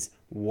fans,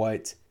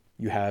 what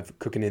you have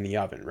cooking in the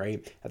oven,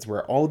 right? That's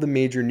where all the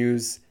major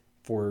news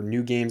for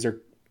new games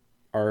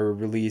are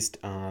released.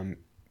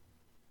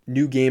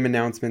 New game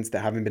announcements that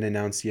haven't been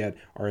announced yet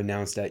are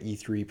announced at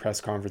E3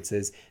 press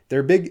conferences.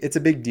 They're big. It's a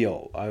big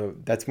deal.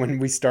 That's when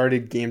we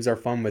started. Games Are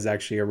Fun was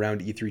actually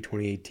around E3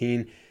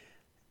 2018,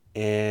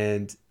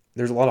 and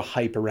there's a lot of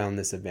hype around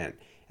this event.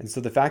 And so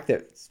the fact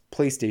that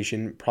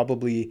PlayStation,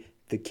 probably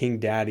the king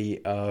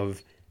daddy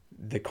of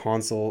the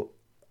console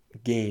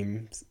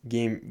gaming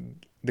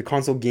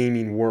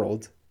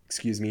world,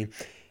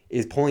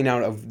 is pulling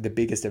out of the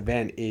biggest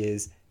event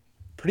is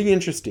pretty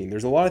interesting.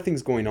 There's a lot of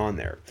things going on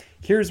there.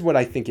 Here's what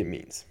I think it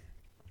means.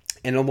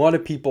 And a lot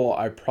of people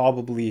are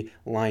probably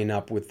line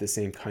up with the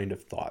same kind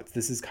of thoughts.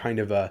 This is kind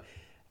of a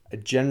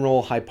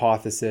general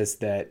hypothesis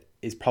that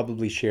is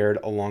probably shared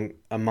among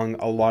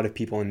a lot of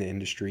people in the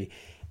industry.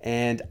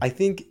 And I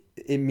think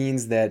it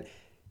means that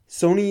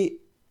Sony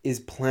is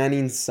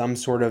planning some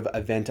sort of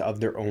event of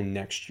their own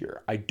next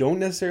year. I don't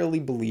necessarily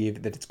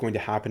believe that it's going to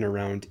happen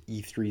around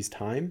E3's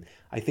time.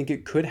 I think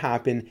it could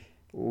happen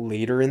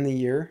later in the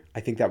year. I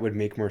think that would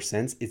make more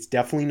sense. It's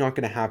definitely not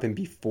going to happen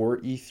before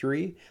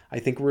E3. I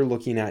think we're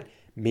looking at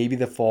maybe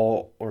the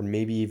fall or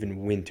maybe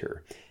even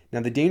winter.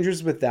 Now, the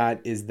dangers with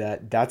that is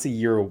that that's a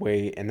year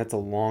away, and that's a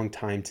long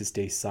time to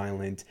stay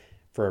silent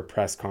for a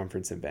press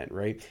conference event,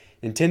 right?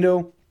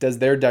 Nintendo does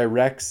their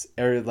directs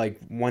like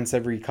once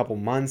every couple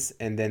months,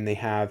 and then they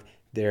have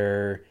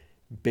their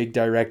big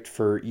direct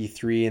for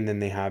E3, and then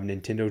they have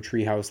Nintendo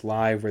Treehouse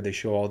Live where they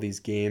show all these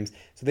games.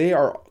 So they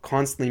are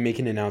constantly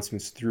making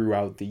announcements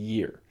throughout the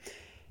year.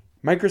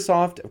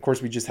 Microsoft, of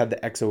course, we just had the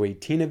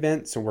X018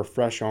 event, so we're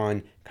fresh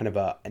on kind of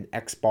an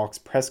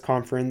Xbox press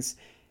conference.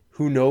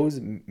 Who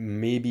knows?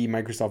 Maybe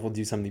Microsoft will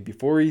do something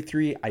before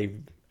E3.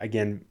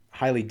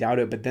 highly doubt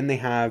it. But then they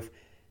have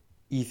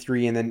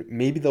E3, and then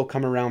maybe they'll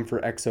come around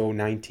for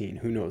XO19.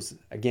 Who knows?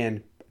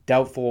 Again,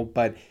 doubtful,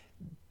 but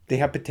they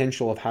have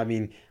potential of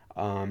having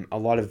a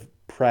lot of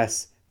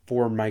press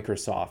for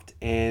Microsoft.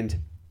 And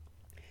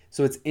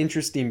so it's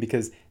interesting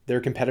because their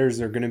competitors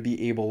are going to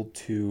be able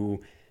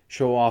to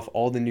show off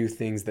all the new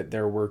things that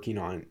they're working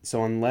on.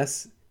 So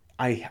unless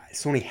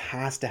Sony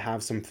has to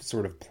have some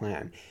sort of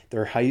plan.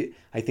 I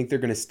think they're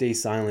going to stay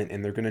silent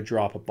and they're going to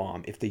drop a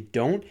bomb. If they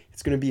don't,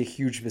 it's going to be a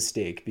huge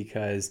mistake,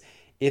 because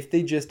if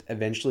they just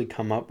eventually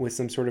come up with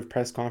some sort of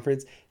press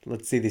conference,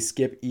 let's say they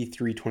skip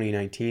E3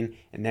 2019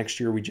 and next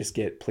year we just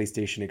get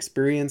PlayStation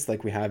Experience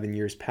like we have in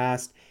years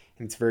past,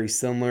 and it's very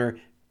similar,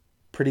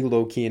 pretty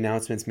low-key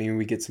announcements, maybe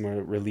we get some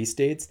release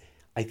dates,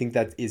 I think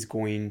that is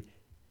going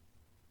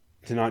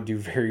to not do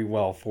very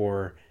well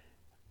for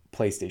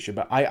PlayStation.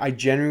 But I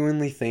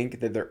genuinely think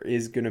that there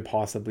is going to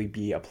possibly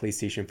be a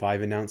PlayStation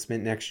 5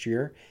 announcement next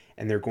year,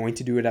 and they're going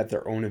to do it at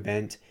their own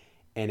event,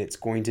 and it's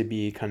going to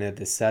be kind of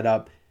the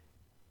setup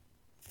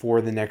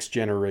for the next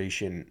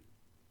generation,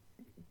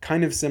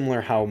 kind of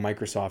similar how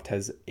Microsoft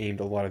has aimed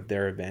a lot of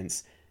their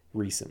events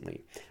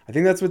recently. I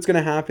think that's what's going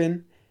to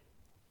happen.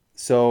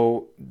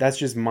 So that's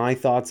just my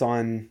thoughts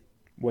on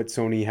what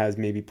Sony has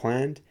maybe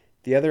planned.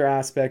 The other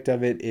aspect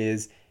of it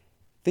is,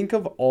 think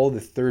of all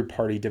the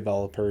third-party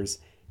developers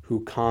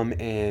who come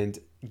and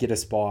get a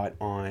spot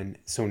on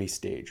Sony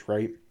stage,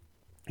 right?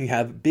 You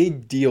have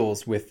big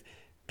deals with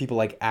people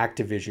like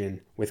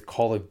Activision, with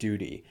Call of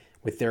Duty,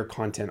 with their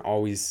content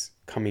always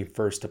coming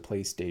first to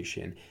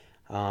PlayStation.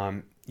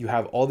 You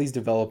have all these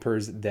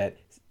developers that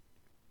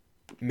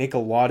make a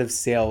lot of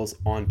sales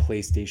on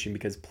PlayStation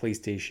because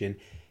PlayStation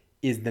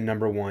is the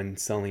number one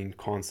selling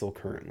console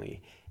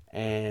currently.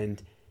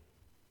 And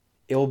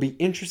it'll be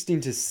interesting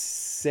to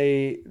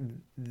see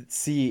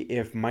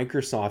if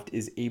Microsoft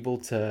is able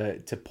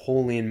to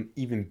pull in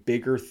even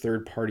bigger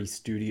third-party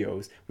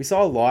studios. We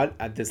saw a lot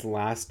at this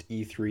last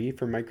E3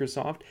 for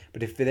Microsoft,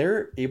 but if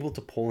they're able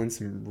to pull in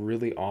some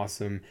really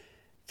awesome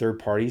third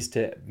parties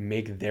to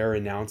make their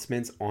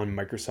announcements on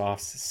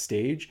Microsoft's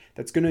stage,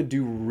 that's going to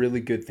do really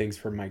good things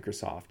for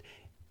Microsoft.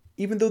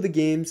 Even though the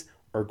games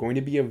are going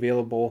to be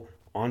available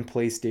on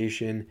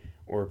PlayStation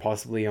or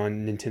possibly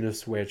on Nintendo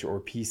Switch or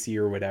PC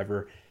or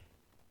whatever,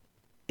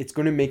 it's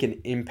going to make an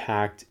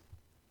impact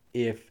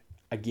if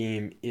a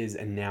game is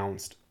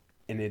announced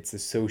and it's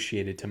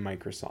associated to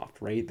Microsoft,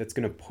 right? That's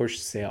going to push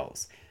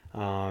sales.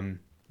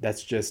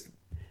 That's just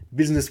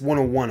business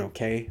 101,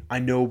 okay? I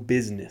know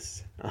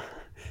business.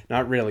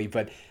 Not really,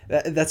 but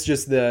that's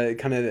just the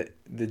kind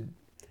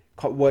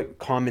of what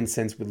common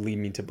sense would lead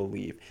me to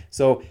believe.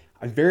 So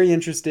I'm very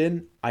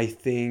interested. I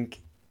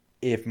think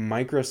if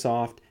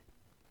Microsoft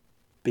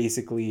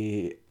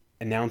basically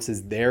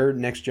announces their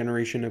next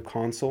generation of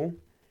console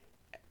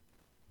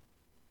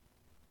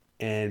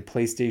and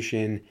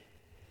PlayStation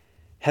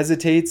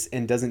hesitates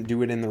and doesn't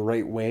do it in the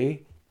right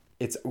way,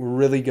 it's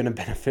really going to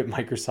benefit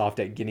Microsoft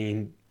at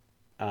getting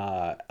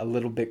a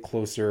little bit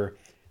closer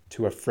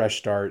to a fresh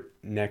start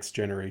next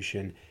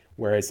generation.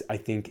 Whereas I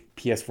think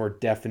PS4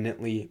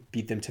 definitely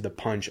beat them to the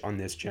punch on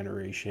this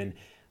generation,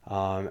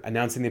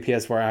 announcing the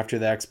PS4 after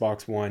the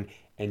Xbox One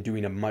and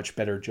doing a much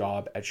better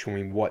job at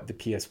showing what the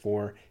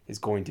PS4 is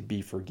going to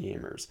be for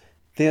gamers.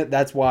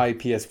 That's why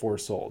PS4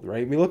 sold,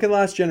 right? We look at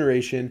last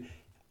generation,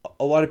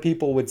 a lot of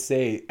people would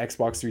say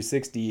Xbox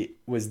 360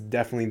 was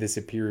definitely the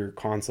superior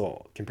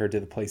console compared to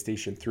the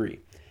PlayStation 3.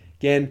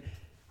 Again,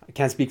 I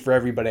can't speak for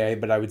everybody,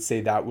 but I would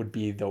say that would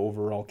be the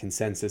overall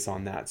consensus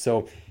on that.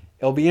 So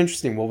it'll be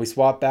interesting. Will we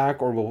swap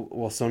back, or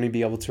will Sony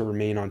be able to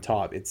remain on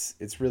top?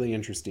 It's really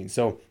interesting.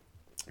 So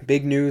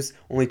big news.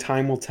 Only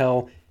time will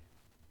tell.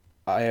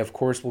 I, of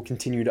course, will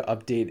continue to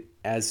update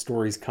as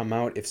stories come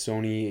out. If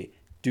Sony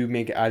do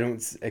make, I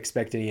don't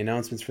expect any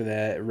announcements for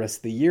the rest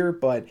of the year,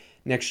 but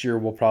next year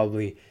we'll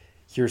probably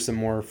hear some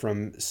more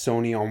from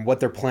Sony on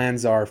what their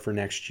plans are for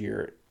next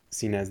year,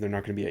 seeing as they're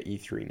not going to be at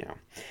E3 now.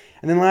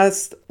 And then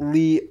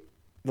lastly,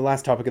 the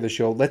last topic of the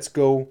show, Let's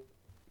Go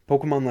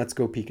Pokemon Let's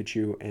Go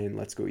Pikachu and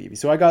Let's Go Eevee.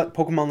 So I got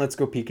Pokemon Let's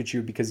Go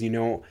Pikachu because, I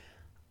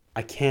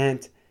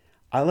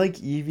like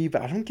Eevee,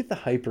 but I don't get the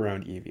hype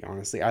around Eevee,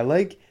 honestly. I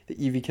like that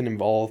Eevee can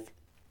evolve.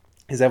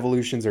 His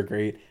evolutions are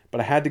great, but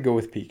I had to go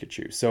with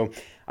Pikachu. So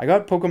I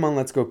got Pokemon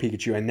Let's Go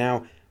Pikachu, and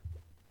now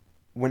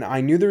when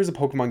I knew there was a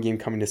Pokemon game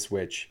coming to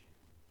Switch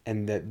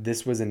and that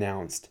this was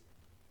announced,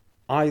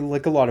 I,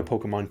 like a lot of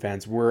Pokemon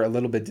fans, were a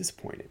little bit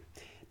disappointed.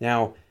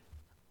 Now,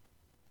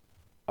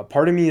 a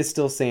part of me is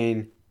still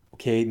saying,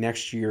 okay,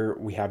 next year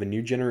we have a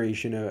new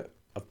generation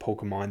of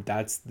Pokemon.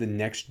 That's the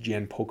next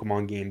gen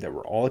Pokemon game that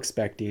we're all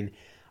expecting.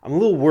 I'm a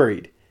little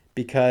worried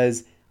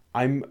because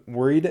I'm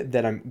worried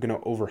that I'm going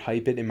to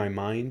overhype it in my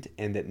mind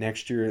and that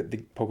next year the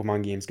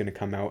Pokemon game is going to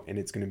come out and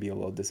it's going to be a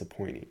little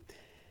disappointing.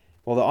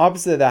 Well, the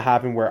opposite of that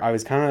happened, where I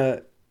was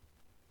had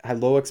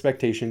low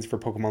expectations for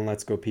Pokemon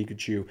Let's Go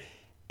Pikachu,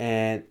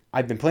 and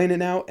I've been playing it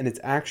now, and it's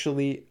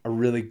actually a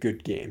really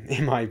good game,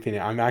 in my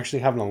opinion. I'm actually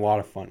having a lot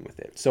of fun with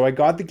it. So I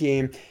got the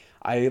game.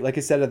 Like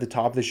I said at the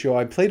top of the show,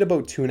 I played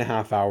about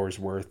 2.5 hours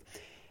worth.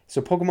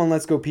 So Pokemon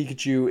Let's Go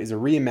Pikachu is a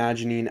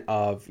reimagining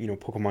of,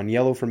 Pokemon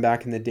Yellow from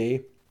back in the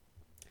day.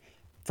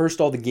 First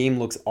of all, the game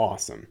looks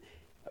awesome.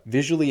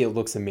 Visually, it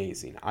looks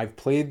amazing. I've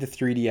played the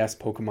 3DS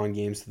Pokemon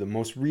games, the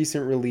most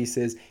recent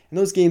releases, and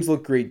those games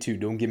look great too,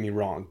 don't get me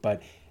wrong,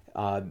 but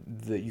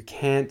you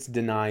can't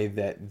deny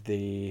that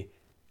the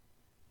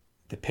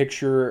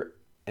picture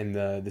and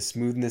the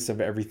smoothness of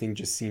everything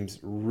just seems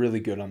really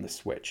good on the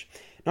Switch.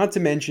 Not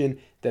to mention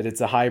that it's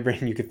a hybrid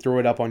and you could throw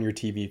it up on your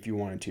TV if you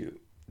wanted to.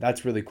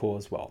 That's really cool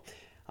as well.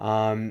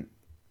 I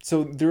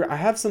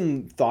have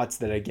some thoughts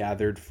that I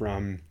gathered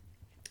from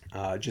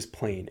just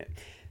playing it.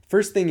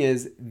 First thing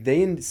is,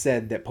 they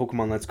said that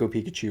Pokemon Let's Go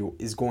Pikachu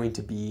is going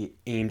to be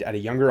aimed at a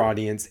younger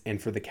audience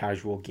and for the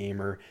casual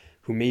gamer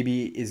who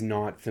maybe is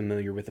not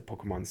familiar with the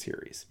Pokemon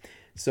series.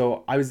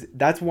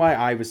 That's why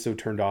I was so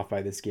turned off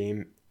by this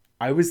game.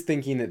 I was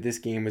thinking that this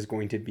game was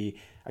going to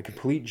be a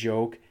complete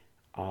joke,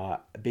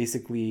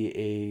 basically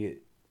a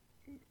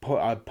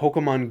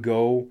Pokemon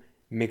Go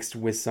mixed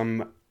with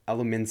some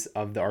elements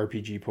of the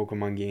RPG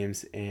Pokemon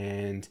games,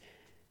 and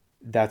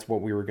that's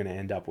what we were going to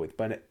end up with.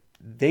 But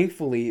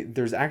thankfully,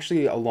 there's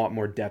actually a lot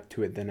more depth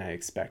to it than I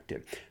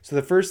expected. So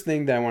the first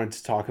thing that I wanted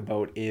to talk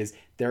about is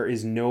there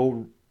is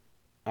no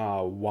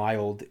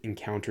wild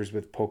encounters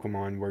with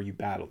Pokemon where you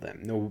battle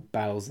them. No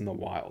battles in the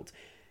wild.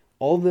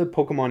 All the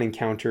Pokemon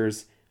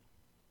encounters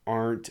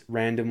aren't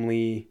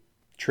randomly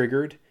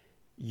triggered.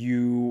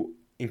 You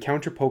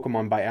encounter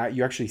Pokemon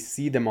you actually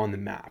see them on the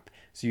map.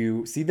 So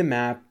you see the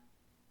map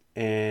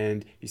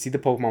and you see the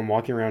Pokemon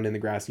walking around in the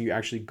grass, and you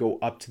actually go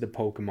up to the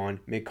Pokemon,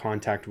 make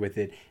contact with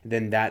it, and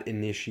then that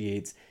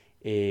initiates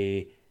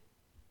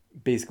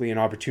basically an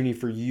opportunity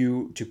for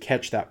you to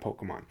catch that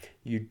Pokemon.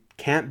 You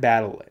can't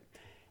battle it.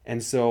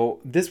 And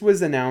so this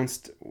was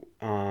announced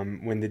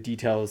when the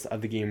details of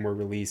the game were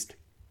released.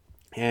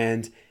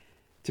 And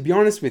to be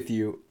honest with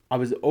you, I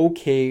was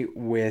okay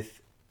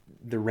with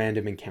the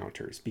random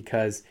encounters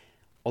because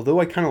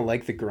although I kind of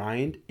like the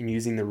grind and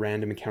using the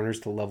random encounters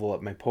to level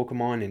up my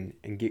Pokemon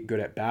and get good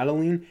at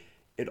battling,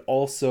 it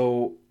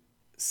also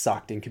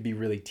sucked and could be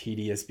really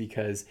tedious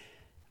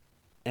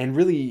and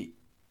really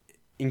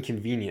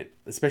inconvenient,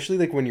 especially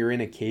like when you're in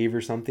a cave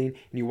or something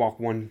and you walk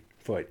 1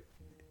 foot,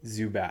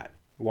 Zubat,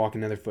 walk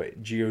another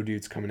foot,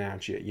 Geodude's coming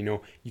at you.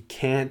 You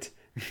can't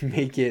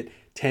make it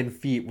 10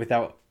 feet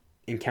without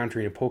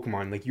encountering a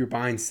Pokemon. Like, you're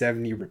buying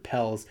 70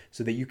 repels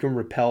so that you can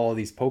repel all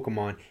these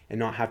Pokemon and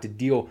not have to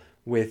deal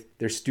with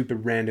their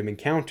stupid random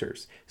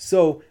encounters.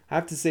 So I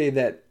have to say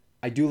that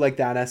I do like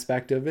that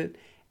aspect of it,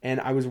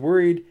 and I was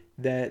worried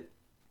that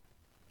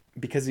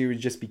because it would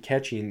just be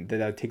catching,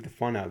 that I'd take the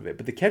fun out of it.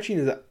 But the catching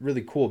is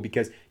really cool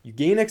because you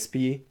gain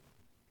XP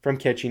from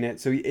catching it,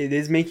 so it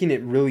is making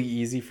it really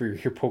easy for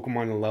your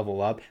Pokemon to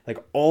level up. Like,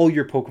 all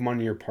your Pokemon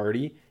in your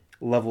party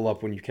level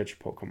up when you catch a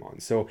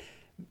Pokemon. So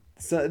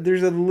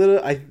there's a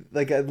little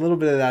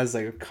bit of that is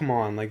like, come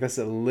on, like, that's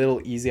a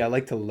little easy. I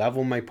like to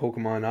level my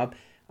Pokemon up.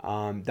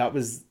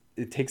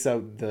 It takes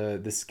out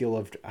the skill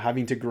of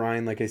having to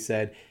grind, like I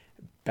said,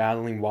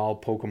 battling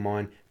wild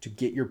Pokemon to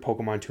get your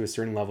Pokemon to a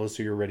certain level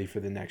so you're ready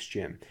for the next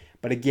gym.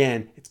 But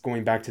again, it's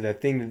going back to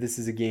that thing that this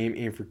is a game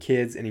aimed for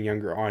kids and a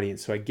younger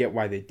audience, so I get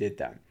why they did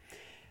that.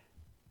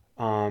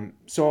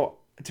 So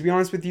to be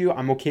honest with you,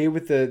 I'm okay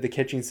with the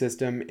catching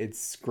system.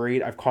 It's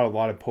great. I've caught a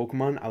lot of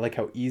Pokemon. I like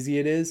how easy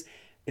it is.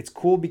 It's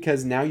cool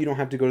because now you don't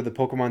have to go to the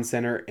Pokemon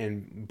Center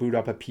and boot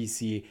up a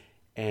PC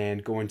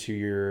and go into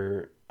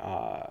your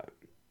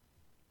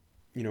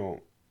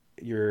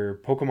your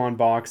Pokemon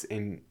box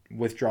and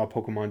withdraw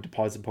Pokemon,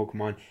 deposit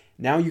Pokemon.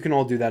 Now you can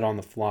all do that on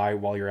the fly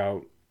while you're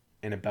out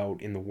and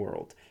about in the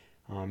world.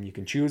 You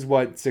can choose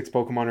what 6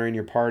 Pokemon are in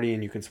your party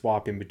and you can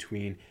swap in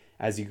between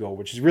as you go,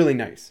 which is really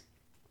nice.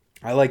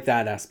 I like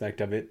that aspect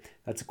of it.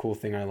 That's a cool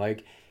thing I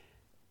like.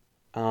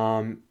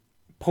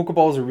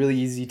 Pokeballs are really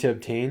easy to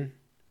obtain.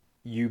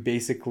 You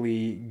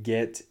basically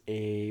get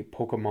a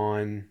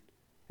Pokemon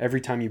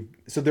every time you...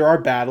 So there are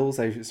battles.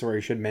 I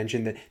should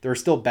mention that there are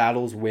still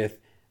battles with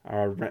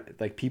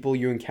like people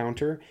you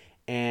encounter,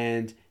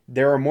 and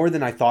there are more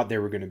than I thought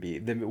there were going to be.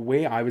 The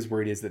way I was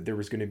worried is that there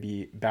was going to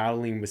be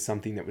battling with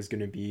something that was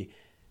going to be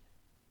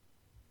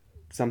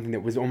something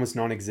that was almost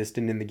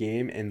non-existent in the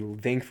game,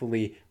 and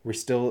thankfully there's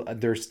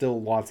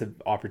still lots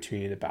of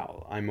opportunity to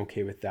battle. I'm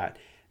okay with that.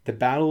 The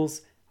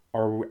battles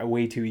are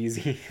way too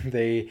easy.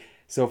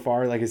 So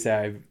far, like I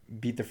said, I've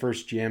beat the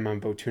first gym. I'm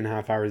about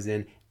 2.5 hours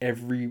in.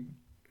 Every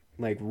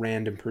like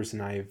random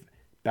person I've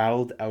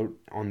battled out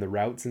on the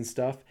routes and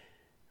stuff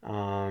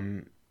have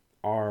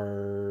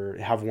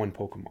 1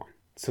 Pokemon.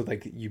 So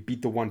like you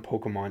beat the 1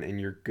 Pokemon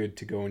and you're good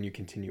to go and you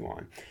continue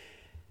on.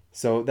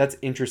 So that's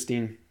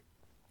interesting,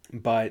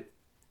 but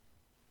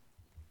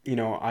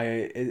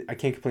I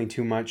can't complain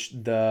too much.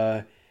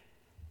 The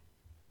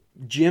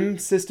gym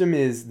system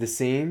is the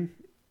same,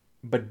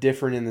 but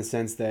different in the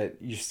sense that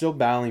you're still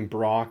battling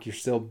Brock, you're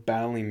still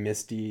battling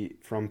Misty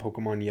from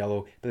Pokemon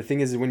Yellow. But the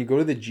thing is when you go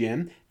to the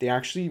gym, they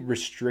actually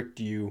restrict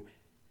you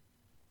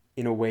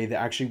in a way that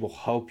actually will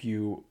help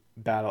you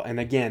battle. And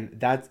again,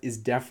 that is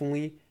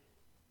definitely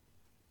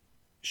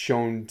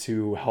shown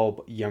to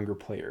help younger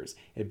players.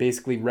 It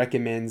basically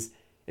recommends,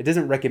 it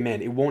doesn't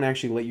recommend, it won't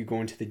actually let you go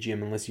into the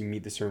gym unless you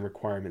meet the certain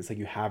requirements, like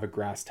you have a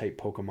grass type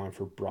Pokemon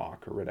for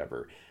Brock or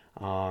whatever.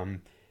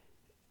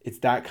 It's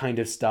that kind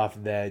of stuff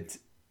that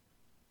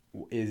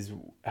is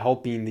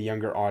helping the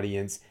younger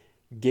audience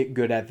get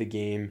good at the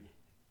game.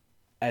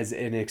 As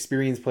an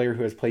experienced player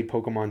who has played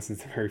Pokemon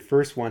since the very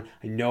first one,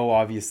 I know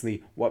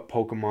obviously what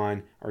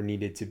Pokemon are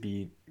needed to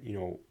be,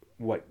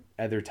 what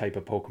other type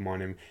of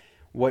Pokemon, and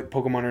what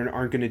Pokemon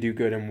aren't going to do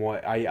good, and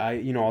what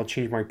I'll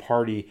change my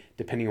party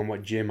depending on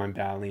what gym I'm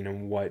battling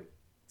and what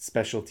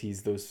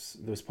specialties those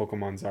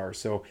Pokemons are.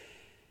 So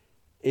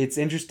it's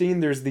interesting.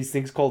 There's these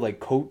things called like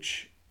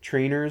coach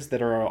trainers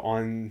that are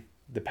on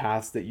the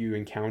paths that you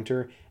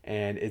encounter,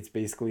 and it's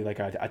basically like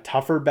a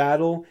tougher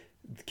battle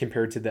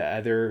compared to the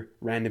other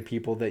random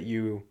people that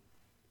you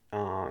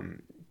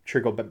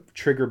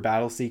trigger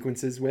battle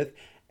sequences with.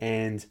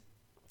 And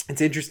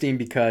it's interesting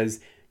because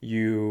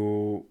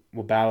you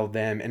will battle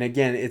them, and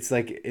again, it's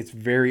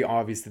very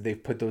obvious that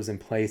they've put those in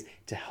place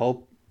to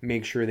help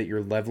make sure that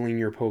you're leveling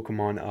your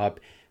Pokemon up,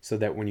 so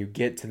that when you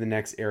get to the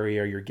next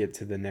area, you get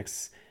to the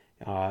next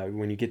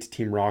when you get to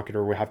Team Rocket,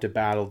 or we have to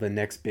battle the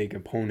next big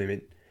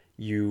opponent,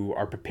 you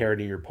are prepared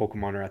and your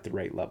Pokemon are at the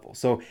right level.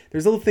 So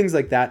there's little things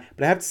like that,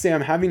 but I have to say I'm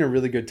having a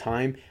really good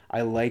time.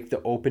 I like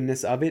the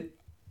openness of it.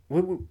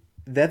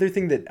 The other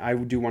thing that I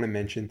do want to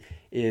mention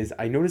is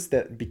I noticed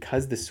that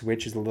because the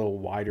Switch is a little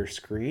wider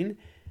screen,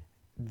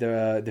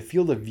 the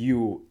field of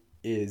view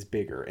is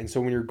bigger. And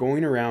so when you're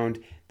going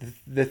around,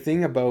 the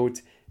thing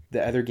about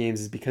the other games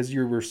is because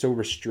you were so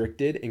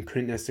restricted and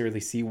couldn't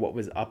necessarily see what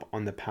was up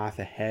on the path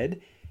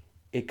ahead,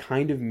 it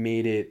kind of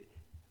made it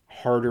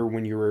harder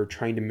when you were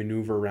trying to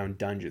maneuver around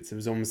dungeons. It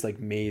was almost like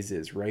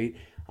mazes, right?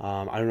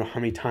 I don't know how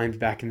many times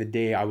back in the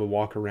day I would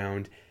walk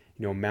around,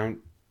 Mount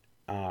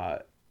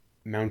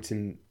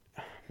Moon,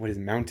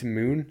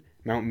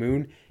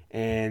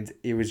 and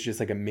it was just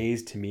like a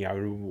maze to me. I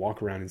would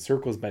walk around in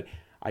circles, but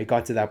I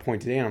got to that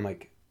point today and I'm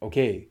like,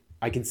 okay,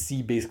 I can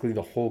see basically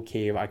the whole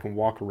cave. I can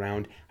walk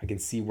around. I can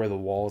see where the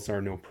walls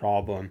are, no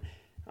problem.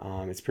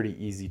 It's pretty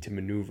easy to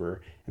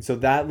maneuver. And so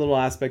that little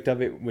aspect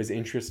of it was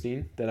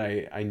interesting that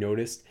I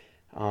noticed.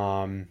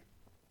 The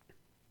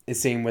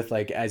same with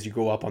like, as you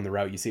go up on the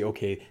route, you see,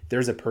 okay,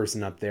 there's a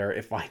person up there.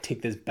 If I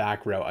take this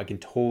back route, I can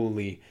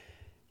totally,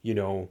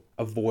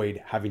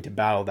 avoid having to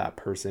battle that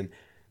person.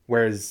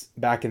 Whereas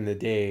back in the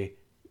day,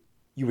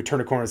 you would turn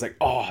a corner, it's like,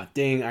 oh,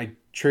 dang, I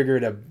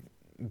triggered a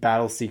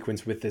battle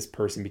sequence with this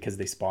person because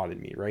they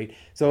spotted me, right?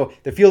 So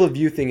the field of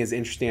view thing is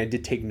interesting. I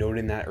did take note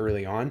in that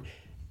early on,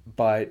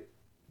 but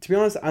to be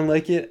honest, I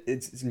like it.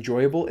 It's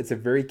enjoyable. It's a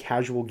very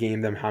casual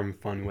game that I'm having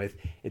fun with.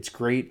 It's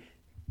great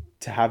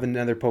to have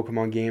another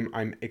Pokemon game.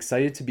 I'm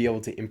excited to be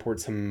able to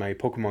import some of my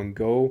Pokemon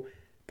Go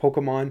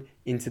Pokemon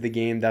into the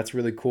game. That's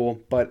really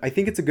cool. But I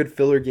think it's a good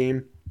filler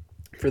game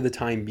for the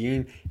time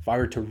being. If I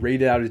were to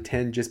rate it out of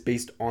 10 just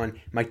based on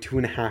my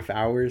 2.5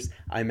 hours,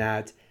 I'm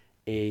at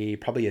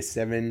probably a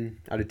 7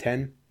 out of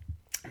 10.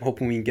 I'm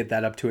hoping we can get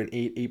that up to an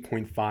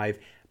 8.5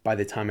 by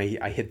the time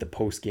I hit the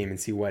post game and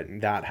see what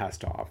that has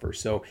to offer.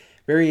 So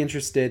very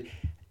interested.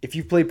 If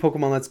you've played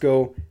Pokemon Let's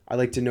Go, I'd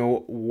like to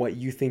know what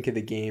you think of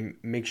the game.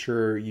 Make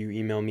sure you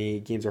email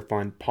me,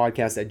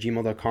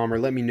 gamesarefunpodcast@gmail.com, or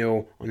let me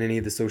know on any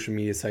of the social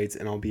media sites,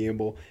 and I'll be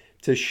able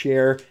to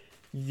share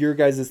your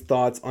guys'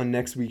 thoughts on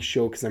next week's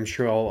show, because I'm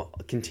sure I'll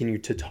continue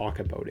to talk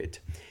about it.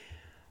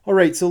 All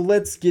right, so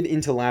let's get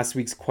into last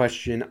week's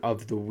question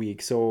of the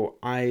week. So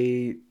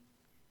I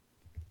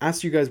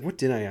asked you guys, what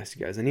did I ask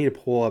you guys? I need to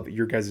pull up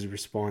your guys'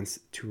 response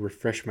to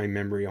refresh my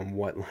memory on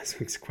what last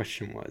week's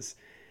question was.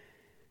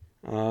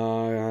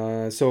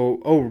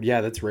 Oh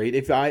yeah, that's right.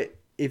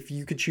 If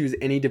you could choose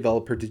any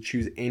developer to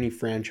choose any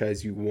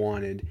franchise you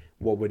wanted,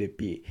 what would it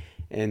be?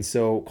 And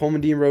so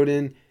Coleman Dean wrote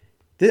in,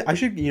 I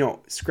should,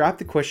 scrap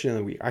the question of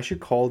the week. I should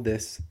call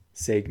this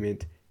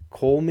segment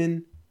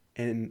Coleman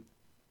and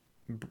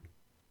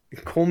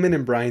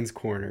Brian's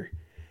Corner.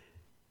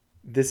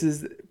 This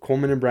is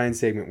Coleman and Brian's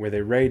segment where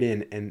they write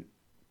in and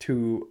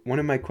to one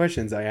of my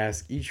questions I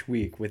ask each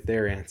week with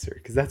their answer,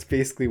 because that's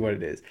basically what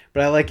it is.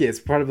 But I like it. It's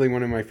probably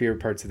one of my favorite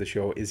parts of the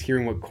show is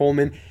hearing what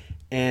Coleman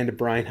and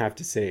Brian have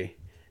to say,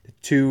 the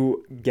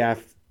two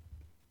GAF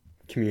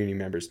community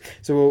members.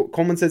 So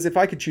Coleman says, if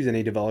I could choose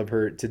any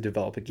developer to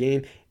develop a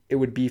game, it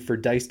would be for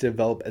DICE to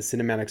develop a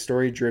cinematic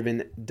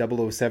story-driven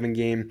 007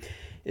 game.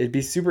 It'd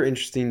be super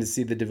interesting to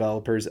see the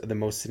developers of the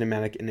most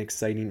cinematic and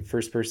exciting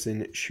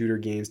first-person shooter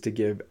games to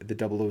give the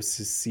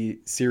 006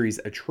 series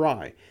a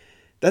try.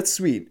 That's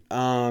sweet.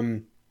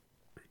 I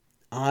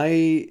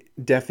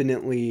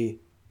definitely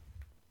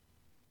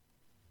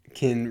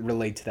can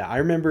relate to that. I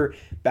remember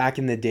back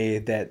in the day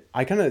that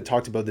I kind of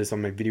talked about this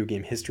on my video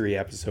game history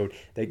episode,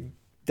 that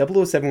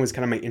 007 was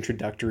kind of my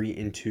introductory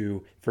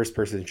into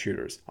first-person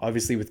shooters.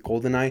 Obviously with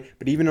GoldenEye,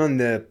 but even on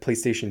the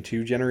PlayStation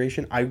 2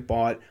 generation, I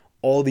bought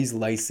all these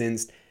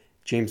licensed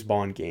James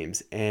Bond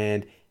games,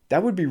 and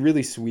that would be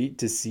really sweet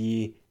to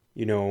see,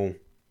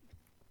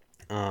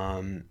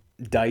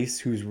 DICE,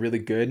 who's really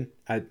good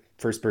at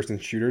first-person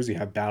shooters. You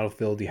have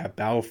Battlefield, you have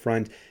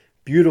Battlefront,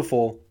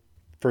 beautiful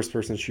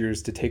first-person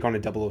shooters to take on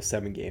a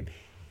 007 game.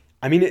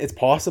 I mean, it's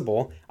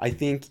possible. I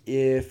think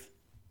if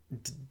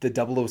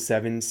the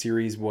 007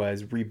 series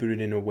was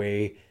rebooted in a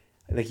way,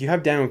 like you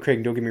have Daniel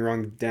Craig, don't get me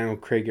wrong, the Daniel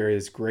Craig area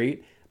is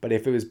great, but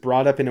if it was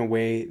brought up in a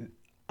way,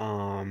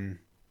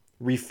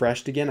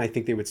 refreshed again, I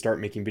think they would start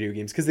making video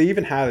games, because they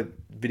even have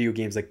video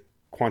games like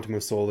Quantum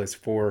of Solace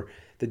for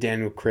the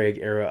Daniel Craig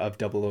era of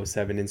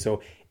 007. And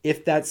so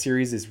if that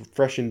series is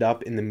freshened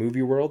up in the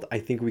movie world, I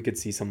think we could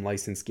see some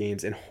licensed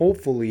games. And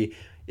hopefully,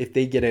 if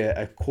they get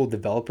a cool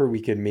developer, we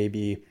could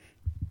maybe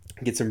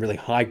get some really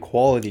high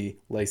quality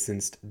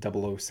licensed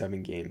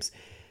 007 games.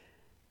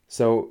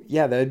 So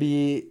yeah,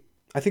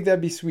 I think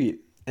that'd be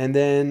sweet. And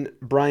then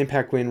Brian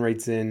Paquin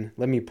writes in,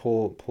 let me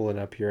pull it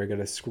up here. I got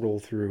to scroll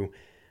through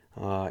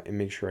and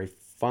make sure I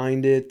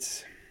find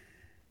it.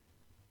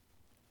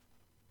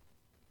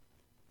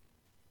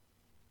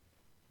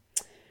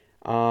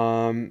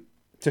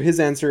 So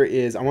his answer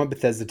is, I want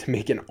Bethesda to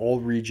make an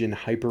all-region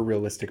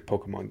hyper-realistic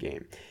Pokemon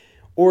game,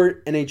 or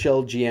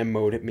NHL GM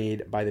mode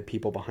made by the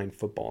people behind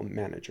Football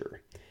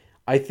Manager.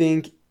 I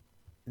think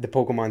the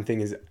Pokemon thing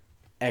is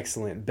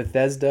excellent.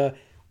 Bethesda,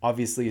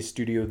 obviously a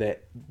studio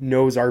that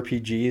knows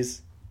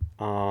RPGs.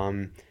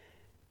 Skyrim,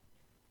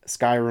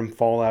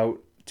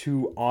 Fallout,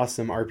 two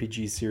awesome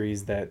RPG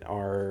series that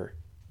are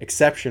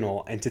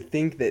exceptional. And to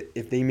think that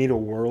if they made a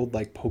world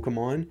like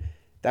Pokemon,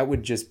 that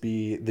would just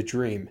be the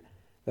dream.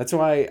 That's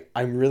why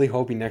I'm really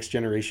hoping next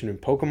generation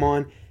of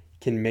Pokemon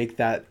can meet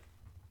that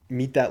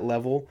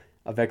level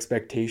of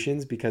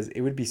expectations, because it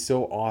would be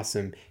so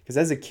awesome. Because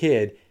as a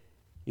kid,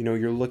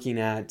 you're looking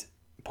at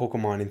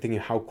Pokemon and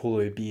thinking how cool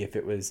it would be if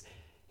it was,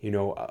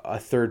 a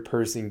third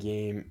person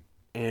game.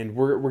 And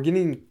we're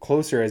getting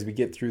closer as we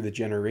get through the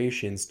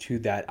generations to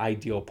that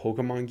ideal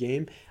Pokemon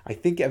game. I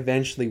think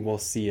eventually we'll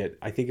see it.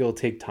 I think it'll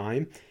take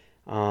time.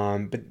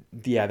 But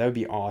yeah, that would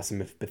be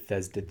awesome if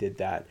Bethesda did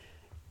that.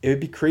 It would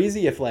be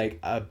crazy if like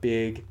a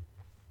big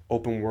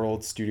open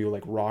world studio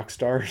like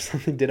Rockstar or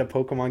something did a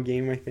Pokemon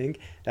game, I think.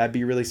 That'd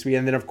be really sweet.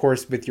 And then of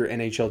course with your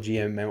NHL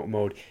GM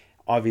mode,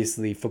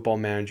 obviously Football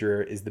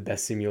Manager is the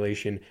best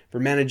simulation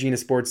for managing a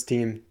sports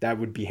team. That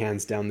would be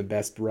hands down the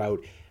best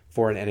route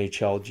for an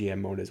NHL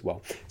GM mode as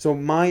well. So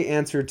my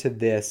answer to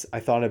this, I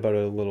thought about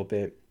it a little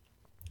bit,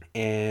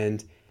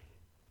 and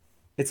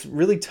it's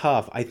really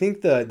tough. I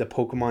think the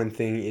Pokemon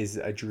thing is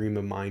a dream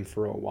of mine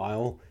for a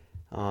while.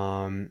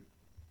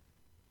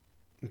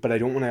 But I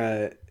don't want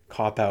to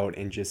cop out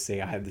and just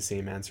say I have the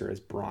same answer as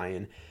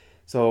Brian.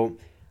 So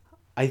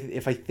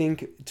if I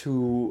think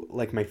to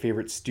like my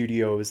favorite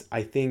studios,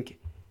 I think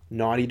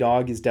Naughty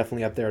Dog is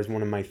definitely up there as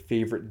one of my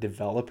favorite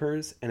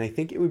developers. And I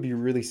think it would be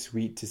really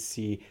sweet to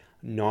see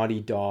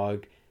Naughty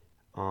Dog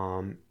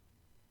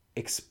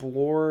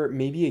explore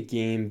maybe a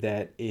game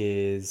that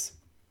is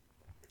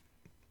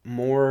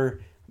more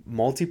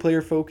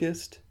multiplayer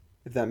focused,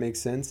 if that makes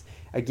sense.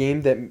 A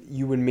game that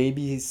you would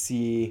maybe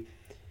see...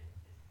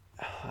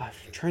 I'm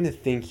trying to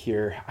think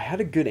here. I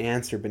had a good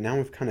answer, but now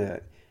I've kind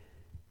of...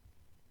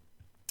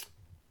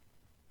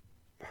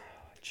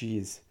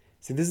 Jeez.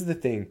 See, this is the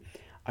thing.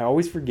 I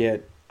always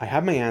forget. I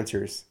have my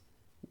answers,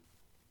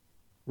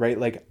 right?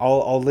 Like,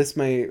 I'll list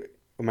my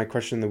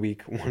question of the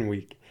week one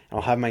week. I'll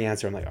have my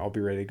answer. I'm like, I'll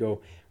be ready to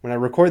go. When I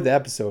record the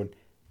episode,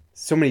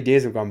 so many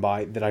days have gone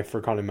by that I've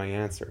forgotten my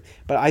answer.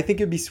 But I think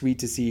it'd be sweet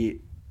to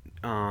see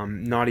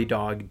Naughty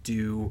Dog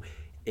do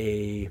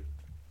a...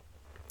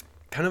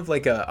 kind of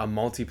like a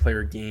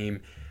multiplayer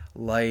game,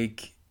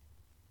 like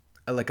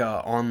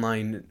a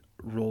online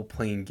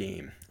role-playing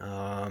game.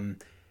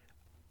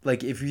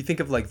 Like if you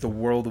think of like the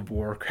World of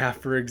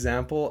Warcraft, for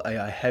example,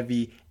 a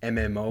heavy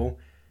MMO,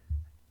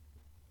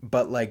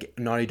 but like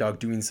Naughty Dog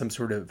doing some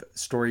sort of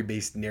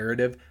story-based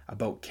narrative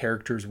about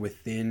characters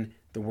within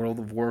the World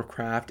of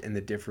Warcraft and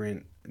the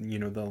different, the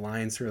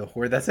Alliance or the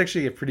Horde. That's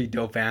actually a pretty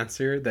dope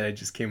answer that I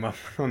just came up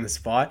on the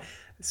spot.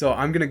 So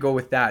I'm going to go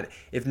with that.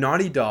 If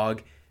Naughty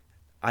Dog...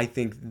 I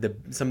think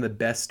some of the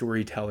best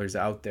storytellers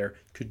out there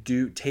could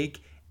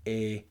take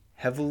a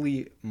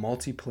heavily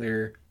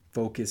multiplayer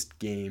focused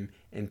game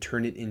and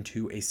turn it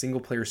into a single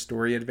player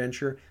story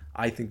adventure.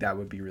 I think that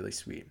would be really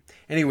sweet.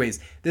 Anyways,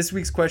 this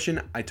week's question,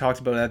 I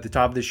talked about it at the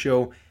top of the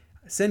show.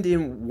 Send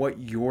in what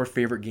your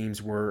favorite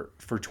games were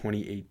for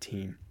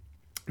 2018.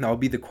 That'll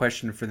be the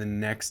question for the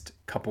next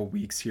couple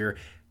weeks here.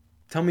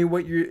 Tell me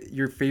what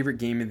your favorite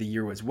game of the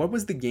year was. What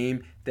was the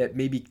game that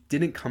maybe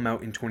didn't come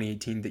out in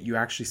 2018 that you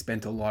actually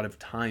spent a lot of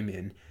time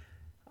in?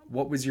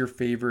 What was your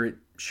favorite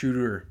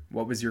shooter?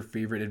 What was your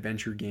favorite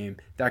adventure game?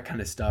 That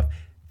kind of stuff.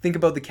 Think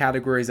about the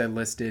categories I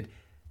listed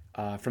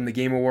from the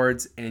Game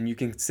Awards, and you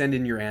can send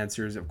in your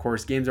answers. Of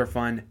course, Games Are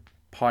Fun,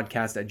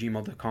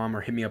 podcast@gmail.com,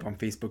 or hit me up on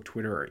Facebook,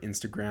 Twitter, or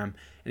Instagram,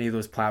 any of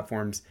those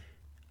platforms.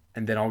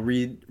 And then I'll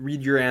read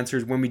your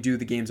answers when we do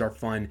the Games Are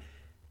Fun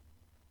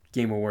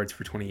Game Awards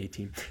for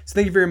 2018. So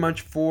thank you very much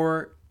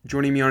for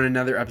joining me on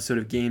another episode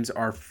of Games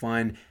Are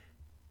Fun.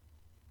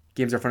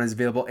 Games Are Fun is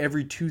available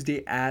every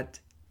Tuesday at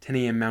 10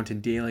 a.m.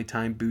 Mountain Daylight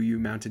Time, Boo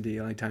Mountain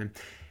Daylight Time.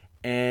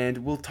 And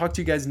we'll talk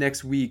to you guys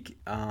next week.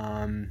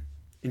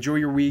 Enjoy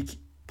your week.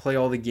 Play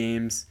all the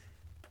games.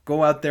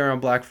 Go out there on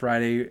Black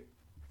Friday.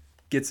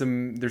 There's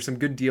some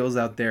good deals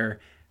out there,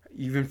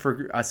 even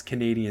for us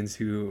Canadians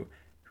who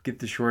get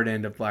the short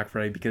end of Black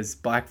Friday, because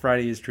Black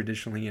Friday is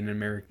traditionally an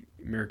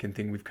American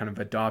thing. We've kind of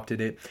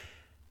adopted it.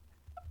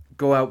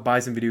 Go out, buy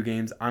some video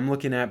games. I'm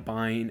looking at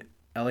buying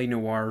LA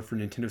Noire for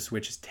Nintendo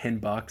Switch is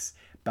 $10.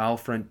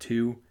 Battlefront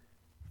 2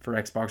 for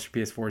Xbox or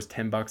PS4 is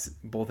 $10,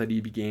 both at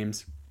EB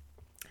Games.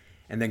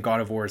 And then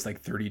God of War is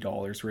like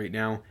 $30 right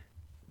now.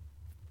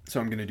 So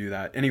I'm going to do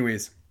that.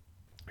 Anyways,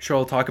 sure,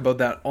 I'll talk about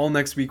that all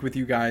next week with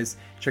you guys.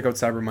 Check out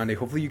Cyber Monday.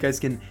 Hopefully you guys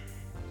can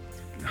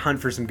hunt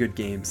for some good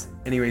games.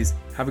 Anyways,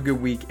 have a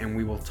good week, and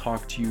we will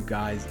talk to you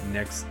guys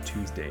next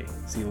Tuesday.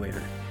 See you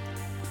later.